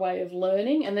just my way of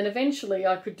learning. And then eventually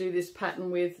I could do this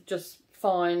pattern with just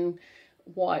fine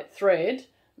white thread,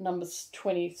 number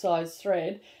 20 size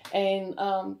thread, and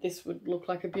this would look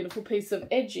like a beautiful piece of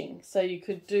edging. So you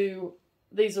could do,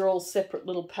 these are all separate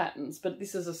little patterns, but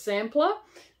this is a sampler.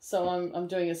 So I'm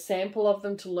doing a sample of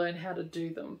them to learn how to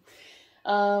do them.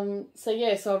 So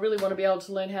yeah, so I really want to be able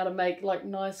to learn how to make like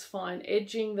nice fine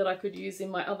edging that I could use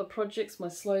in my other projects, my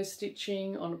slow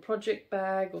stitching on a project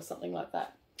bag or something like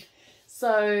that.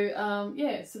 So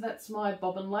yeah, so that's my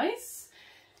bobbin lace.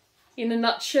 in a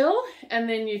nutshell. And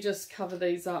then you just cover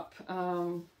these up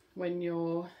when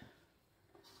you're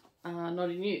not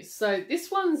in use. So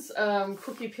this one's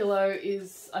cookie pillow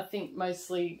is, I think,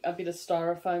 mostly a bit of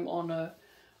styrofoam on a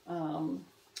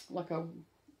like a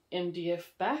MDF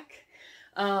back,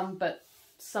 but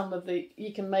some of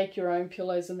you can make your own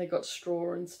pillows and they've got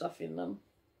straw and stuff in them.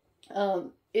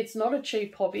 It's not a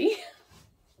cheap hobby.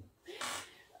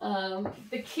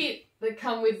 The kit, they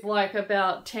come with like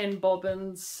about 10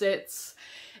 bobbins sets,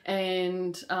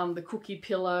 and the cookie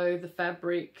pillow, the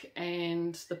fabric,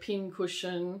 and the pin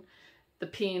cushion, the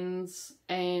pins,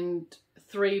 and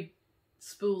 3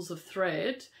 spools of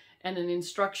thread, and an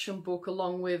instruction book,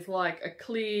 along with like a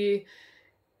clear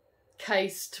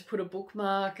case to put a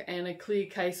bookmark and a clear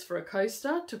case for a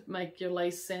coaster to make your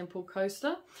lace sample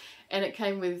coaster. And it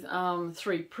came with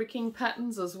 3 pricking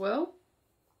patterns as well.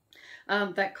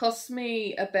 That cost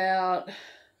me about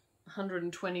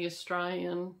 120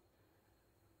 Australian.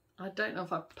 I don't know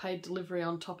if I paid delivery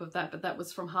on top of that, but that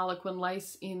was from Harlequin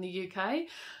Lace in the UK.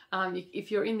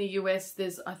 If you're in the US,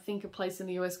 there's, I think, a place in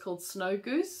the US called Snow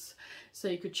Goose, so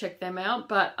you could check them out.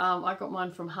 But I got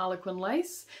mine from Harlequin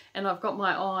Lace, and I've got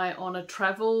my eye on a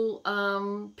travel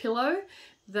pillow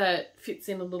that fits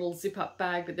in a little zip-up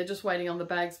bag, but they're just waiting on the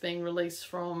bags being released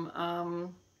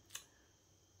from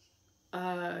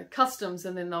customs,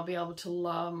 and then they'll be able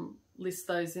to list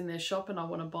those in their shop, and I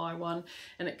want to buy one.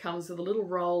 And it comes with a little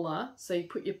roller, so you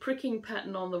put your pricking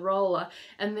pattern on the roller,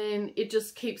 and then it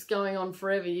just keeps going on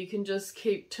forever. You can just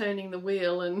keep turning the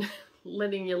wheel and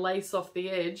letting your lace off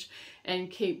the edge and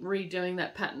keep redoing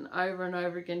that pattern over and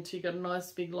over again till you got a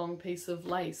nice big long piece of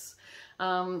lace.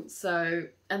 And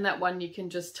that one you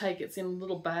can just take, it's in a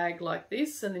little bag like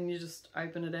this, and then you just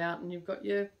open it out and you've got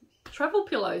your travel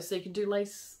pillow, so you can do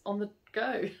lace on the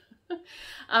go.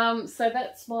 So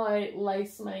that's my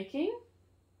lace making.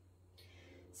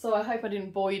 So I hope I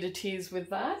didn't bore you to tears with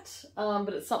that,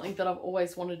 but it's something that I've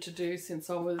always wanted to do since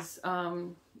I was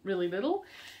really little.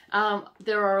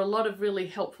 There are a lot of really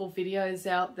helpful videos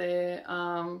out there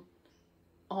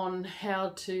on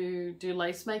how to do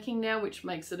lace making now, which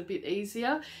makes it a bit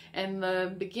easier. And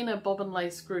the beginner bobbin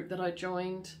lace group that I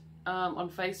joined on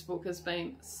Facebook has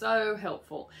been so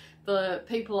helpful. The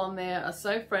people on there are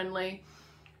so friendly.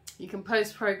 You can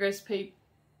post progress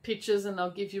pictures and they'll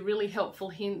give you really helpful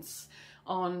hints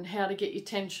on how to get your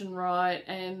tension right,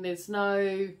 and there's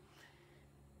no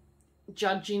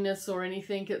judginess or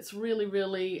anything. It's really,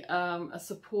 really a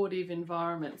supportive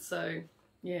environment. So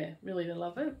yeah, really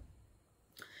love it.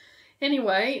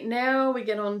 Anyway, now we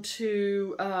get on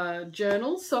to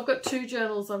journals. So I've got 2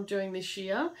 journals I'm doing this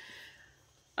year,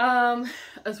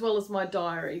 as well as my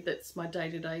diary. That's my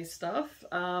day-to-day stuff.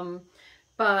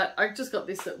 But I just got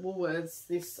this at Woolworths.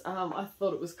 This, I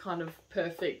thought it was kind of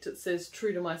perfect. It says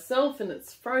true to myself, and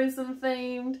it's Frozen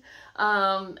themed,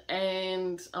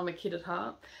 and I'm a kid at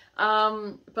heart.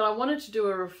 But I wanted to do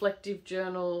a reflective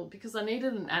journal because I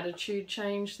needed an attitude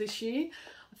change this year.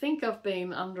 I think I've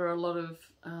been under a lot of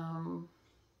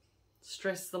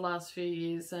stress the last few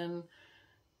years and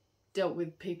dealt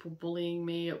with people bullying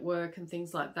me at work and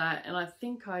things like that. And I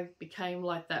think I became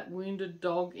like that wounded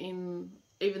dog in,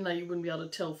 even though you wouldn't be able to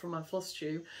tell from my floss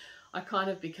tube, I kind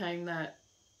of became that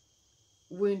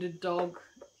wounded dog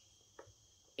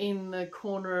in the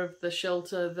corner of the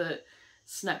shelter that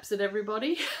snaps at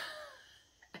everybody.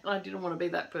 And I didn't want to be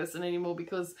that person anymore,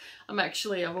 because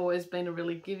I've always been a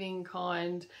really giving,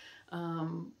 kind,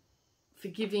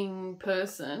 forgiving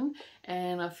person,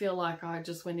 and I feel like I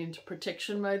just went into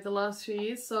protection mode the last few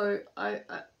years. So I've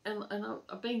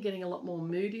been getting a lot more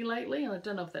moody lately, and I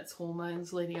don't know if that's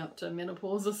hormones leading up to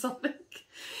menopause or something.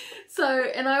 So,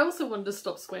 and I also wanted to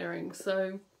stop swearing.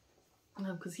 So,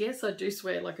 because yes, I do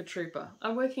swear like a trooper.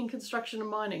 I work in construction and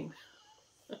mining.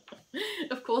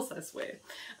 Of course I swear.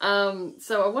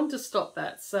 So I wanted to stop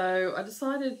that. So I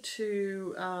decided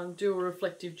to do a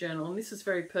reflective journal, and this is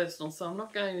very personal, so I'm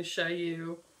not going to show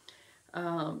you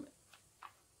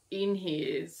in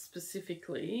here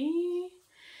specifically,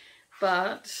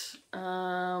 but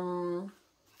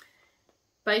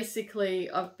basically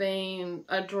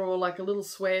I draw like a little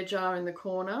swear jar in the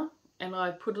corner, and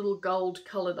I put a little gold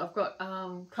coloured, I've got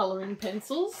colouring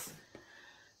pencils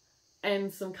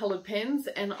and some coloured pens,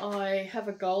 and I have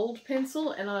a gold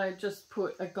pencil, and I just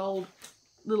put a gold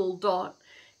little dot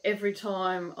every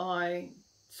time I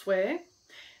swear,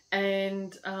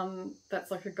 and that's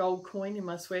like a gold coin in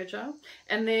my swear jar.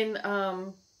 And then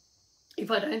if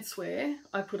I don't swear,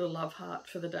 I put a love heart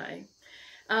for the day.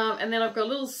 And then I've got a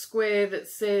little square that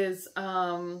says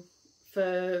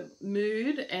for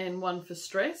mood and one for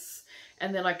stress,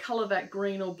 and then I colour that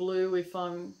green or blue if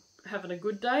I'm having a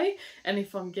good day, and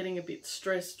if I'm getting a bit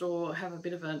stressed or have a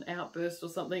bit of an outburst or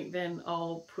something, then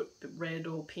I'll put red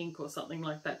or pink or something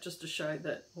like that, just to show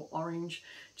that, or orange,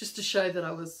 just to show that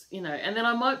I was, you know, and then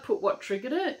I might put what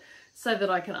triggered it so that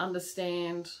I can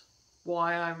understand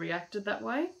why I reacted that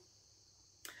way.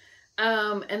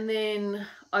 And then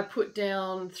I put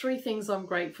down 3 things I'm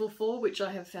grateful for, which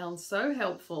I have found so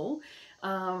helpful.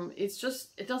 It's just,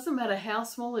 it doesn't matter how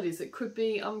small it is. It could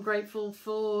be, I'm grateful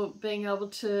for being able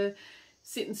to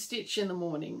sit and stitch in the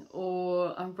morning,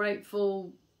 or I'm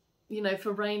grateful, you know,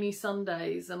 for rainy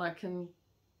Sundays and I can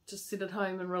just sit at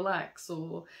home and relax,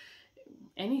 or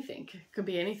anything. It could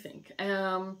be anything.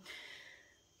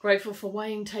 Grateful for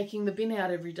Wayne taking the bin out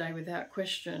every day without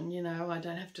question, you know, I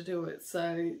don't have to do it.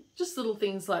 So just little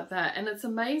things like that. And it's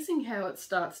amazing how it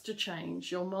starts to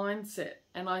change your mindset.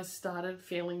 And I started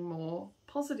feeling more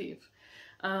positive.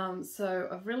 So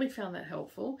I've really found that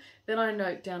helpful. Then I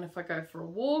note down if I go for a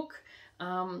walk,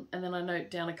 and then I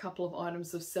note down a couple of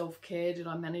items of self-care. Did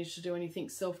I manage to do anything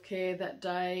self-care that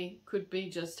day? Could be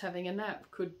just having a nap,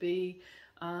 could be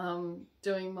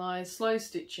doing my slow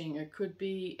stitching, it could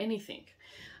be anything.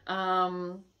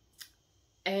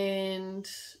 And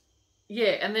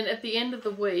yeah, and then at the end of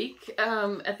the week,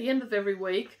 at the end of every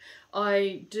week,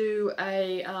 I do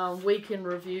a week in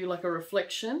review, like a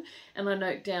reflection, and I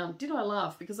note down, did I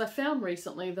laugh? Because I found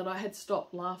recently that I had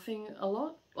stopped laughing a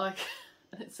lot, like,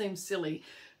 and it seems silly,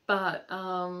 but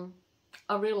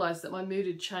I realised that my mood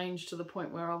had changed to the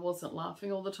point where I wasn't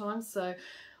laughing all the time. So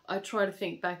I try to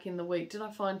think back in the week, did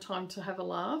I find time to have a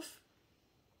laugh?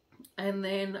 And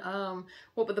then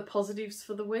what were the positives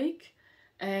for the week,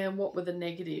 and what were the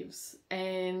negatives,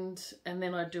 and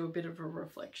then I do a bit of a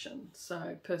reflection,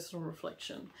 so personal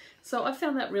reflection. So I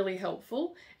found that really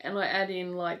helpful, and I add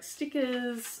in like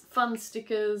stickers, fun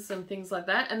stickers and things like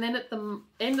that. And then at the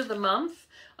end of the month,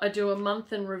 I do a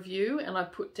month in review, and I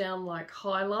put down like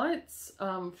highlights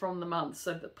from the month,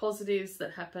 so the positives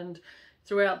that happened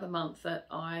throughout the month that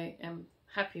I am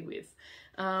happy with.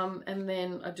 And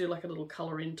then I do like a little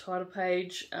colour in title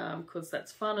page, because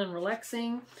that's fun and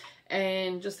relaxing,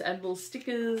 and just add little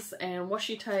stickers and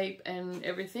washi tape and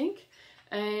everything.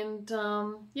 And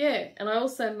yeah, and I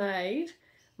also made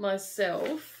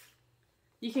myself,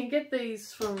 you can get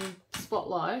these from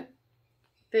Spotlight,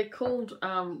 they're called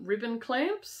ribbon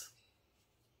clamps,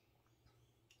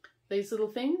 these little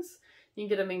things. You can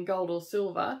get them in gold or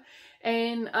silver,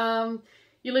 and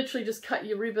you literally just cut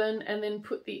your ribbon and then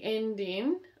put the end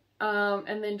in,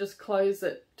 and then just close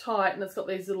it tight, and it's got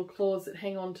these little claws that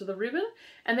hang on to the ribbon,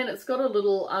 and then it's got a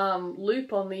little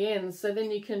loop on the end, so then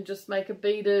you can just make a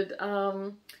beaded,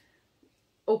 or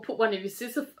put one of your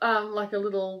scissor, like a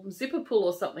little zipper pull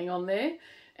or something on there,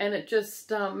 and it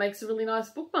just makes a really nice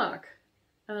bookmark.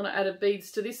 And then I added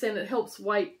beads to this, and it helps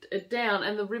weight it down,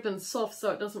 and the ribbon's soft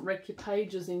so it doesn't wreck your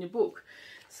pages in your book.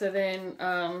 So then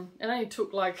it only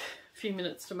took like a few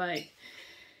minutes to make.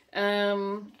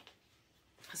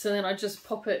 So then I just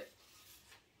pop it,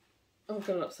 oh, I've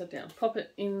got it upside down, pop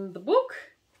it in the book,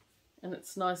 and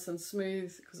it's nice and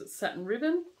smooth because it's satin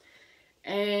ribbon,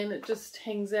 and it just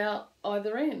hangs out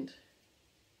either end.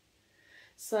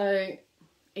 So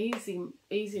easy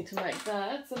to make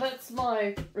that. So that's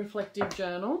my reflective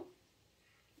journal.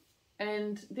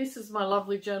 And this is my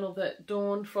lovely journal that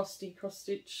Dawn Frosty Cross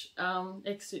Stitch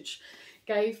X Stitch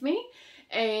gave me.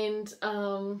 And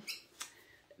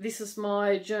this is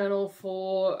my journal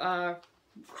for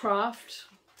craft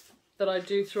that I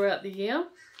do throughout the year.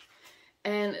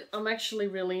 And I'm actually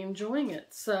really enjoying it.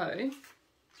 So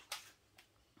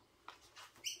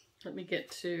let me get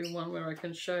to one where I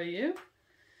can show you.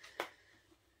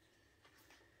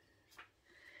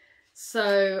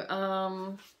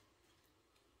 So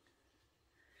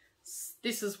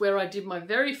this is where I did my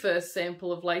very first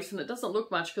sample of lace, and it doesn't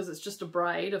look much because it's just a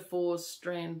braid, a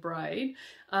 4-strand braid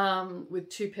with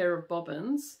 2 pair of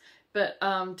bobbins. But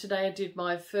today I did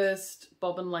my first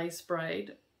bobbin lace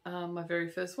braid, my very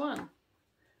first one.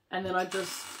 And then I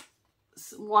just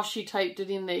washi taped it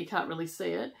in there, you can't really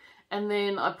see it. And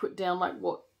then I put down like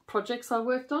what projects I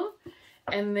worked on.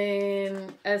 And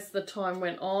then as the time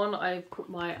went on, I put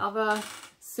my other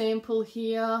sample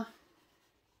here.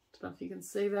 Don't know if you can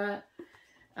see that.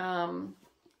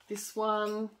 This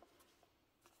one,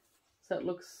 so it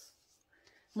looks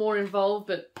more involved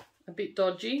but a bit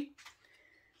dodgy.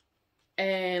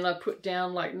 And I put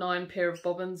down like 9 pair of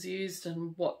bobbins used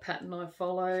and what pattern I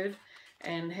followed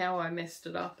and how I messed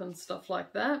it up and stuff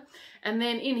like that. And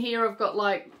then in here I've got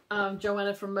like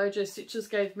Joanna from Mojo Stitches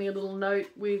gave me a little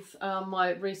note with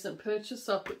my recent purchase,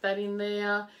 so I put that in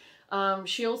there.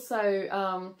 She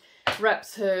also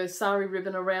wraps her sari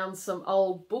ribbon around some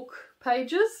old book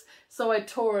pages. So I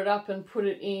tore it up and put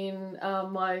it in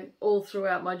all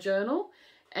throughout my journal,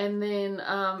 and then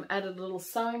added a little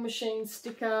sewing machine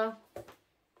sticker.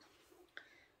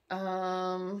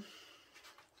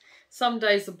 Some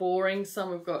days are boring,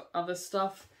 some have got other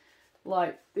stuff.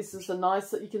 Like this is a nice,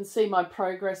 that you can see my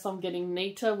progress. I'm getting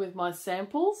neater with my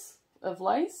samples of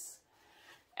lace.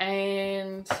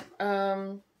 And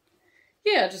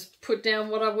yeah, just put down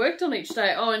what I worked on each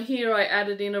day. Oh, and here I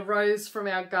added in a rose from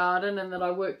our garden and that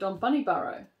I worked on bunny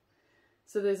burrow.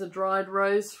 So there's a dried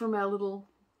rose from our little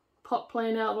pot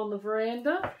plant out on the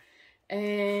veranda.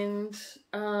 And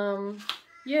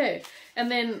yeah, and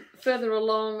then further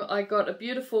along I got a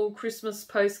beautiful Christmas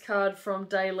postcard from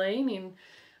Daylene in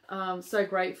So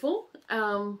Grateful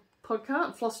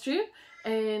podcast, floss tube.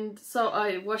 And so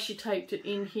I washi taped it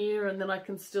in here, and then I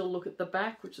can still look at the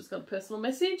back, which has got a personal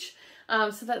message.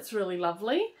 So that's really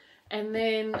lovely. And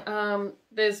then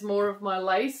there's more of my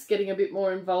lace, getting a bit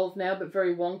more involved now, but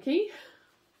very wonky. We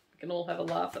can all have a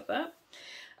laugh at that.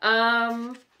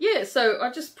 Yeah, so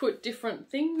I just put different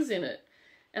things in it.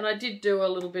 And I did do a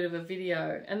little bit of a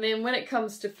video. And then when it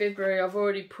comes to February, I've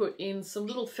already put in some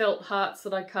little felt hearts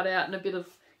that I cut out and a bit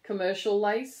of commercial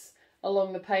lace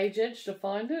along the page edge to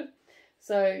find it.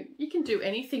 So you can do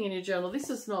anything in your journal. This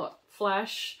is not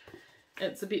flash.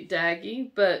 It's a bit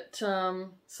daggy, but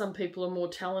some people are more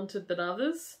talented than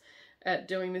others at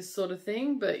doing this sort of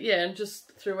thing. But yeah, and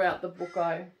just throughout the book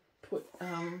I put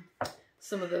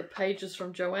some of the pages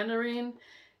from Joanna in.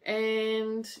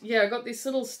 And yeah, I got this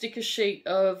little sticker sheet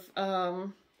of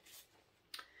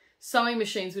sewing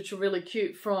machines, which are really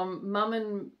cute, from Mum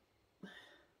and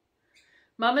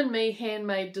Me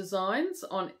Handmade Designs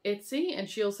on Etsy, and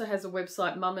she also has a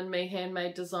website,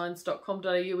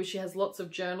 mumandmehandmadedesigns.com.au, where she has lots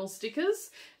of journal stickers,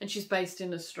 and she's based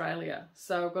in Australia.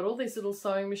 So I've got all these little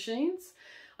sewing machines.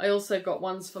 I also got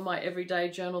ones for my everyday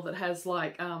journal that has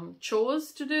like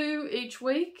chores to do each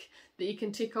week that you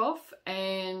can tick off,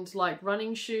 and like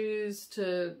running shoes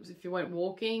to if you went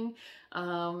walking,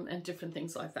 and different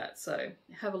things like that. So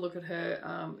have a look at her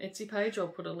Etsy page. I'll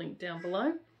put a link down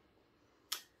below.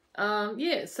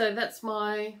 Yeah, so that's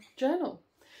my journal.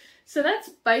 So that's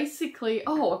basically,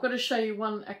 oh, I've got to show you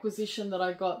one acquisition that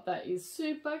I got that is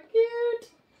super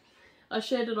cute. I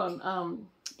shared it on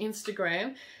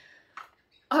Instagram.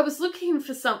 I was looking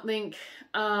for something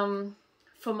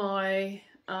for my,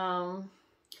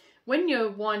 when you're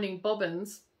winding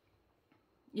bobbins,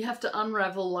 you have to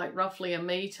unravel like roughly 1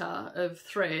 meter of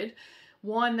thread,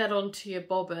 wind that onto your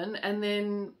bobbin, and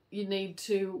then you need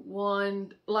to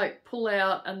wind, like pull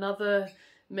out another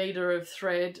meter of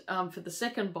thread for the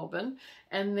second bobbin,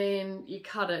 and then you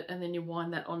cut it and then you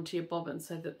wind that onto your bobbin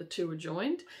so that the two are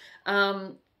joined.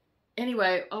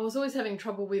 Anyway, I was always having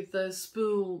trouble with the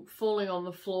spool falling on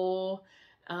the floor,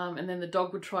 and then the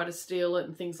dog would try to steal it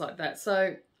and things like that.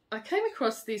 So I came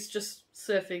across this just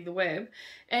surfing the web,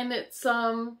 and it's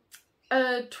a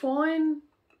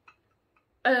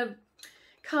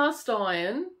cast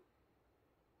iron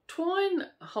twine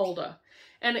holder,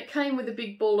 and it came with a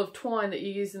big ball of twine that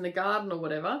you use in the garden or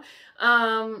whatever,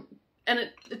 and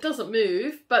it doesn't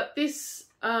move, but this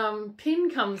pin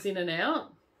comes in and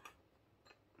out,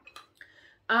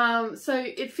 so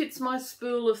it fits my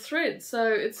spool of thread.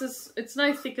 So it's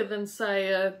no thicker than,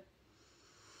 say, a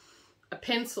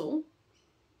pencil,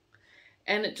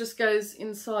 and it just goes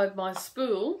inside my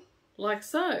spool like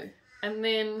so. And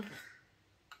then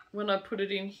when I put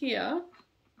it in here,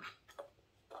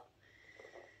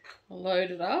 I'll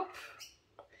load it up,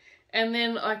 and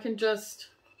then I can just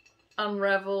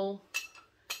unravel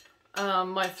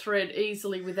my thread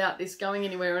easily without this going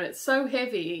anywhere. And it's so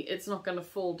heavy, it's not going to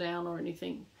fall down or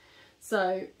anything.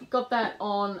 So got that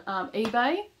on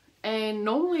eBay, and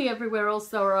normally everywhere else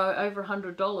they were over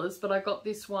 $100, but I got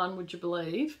this one, would you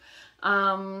believe?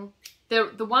 The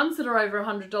ones that are over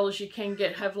 $100 you can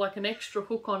get have like an extra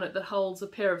hook on it that holds a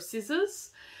pair of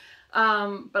scissors.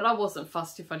 But I wasn't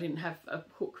fussed if I didn't have a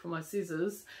hook for my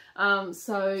scissors.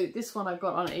 So this one I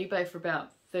got on eBay for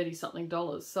about $30-something.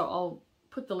 So I'll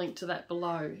put the link to that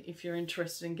below if you're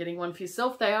interested in getting one for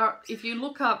yourself. They are, if you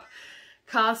look up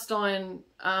cast iron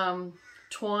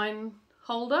twine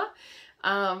holder,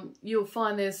 you'll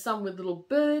find there's some with little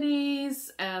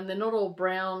birdies, and they're not all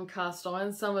brown cast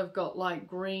iron. Some have got like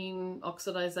green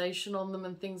oxidization on them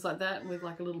and things like that, with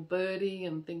like a little birdie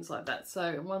and things like that.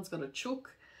 So one's got a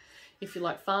chook if you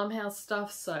like farmhouse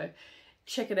stuff. So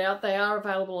check it out. They are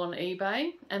available on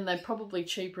eBay, and they're probably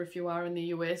cheaper if you are in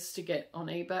the US to get on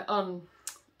eBay,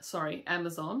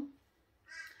 Amazon.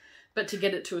 But to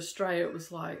get it to Australia, it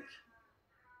was like,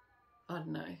 I don't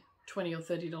know, $20 or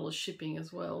 $30 shipping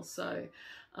as well. So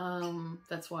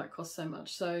that's why it costs so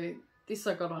much. So This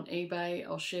I got on eBay.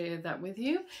 I'll share that with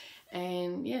you,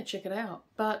 and yeah, check it out.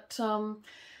 But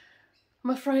I'm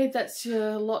afraid that's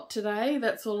your lot today.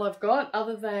 That's all I've got,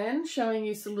 other than showing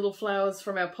you some little flowers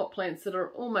from our pot plants that are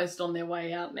almost on their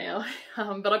way out now.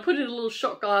 But I put in a little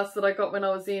shot glass that I got when I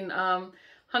was in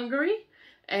Hungary,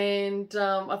 and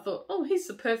I thought, oh, here's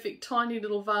the perfect tiny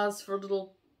little vase for a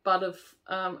little bud of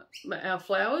our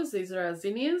flowers. These are our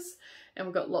zinnias, and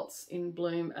we've got lots in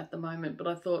bloom at the moment, but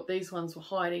I thought these ones were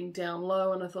hiding down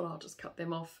low, and I thought I'll just cut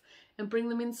them off and bring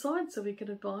them inside so we could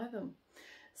admire them.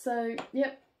 So,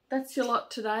 yep. That's your lot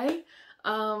today.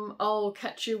 I'll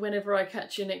catch you whenever I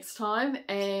catch you next time.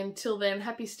 And till then,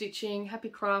 happy stitching, happy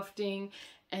crafting,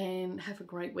 and have a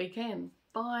great weekend.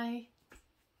 Bye.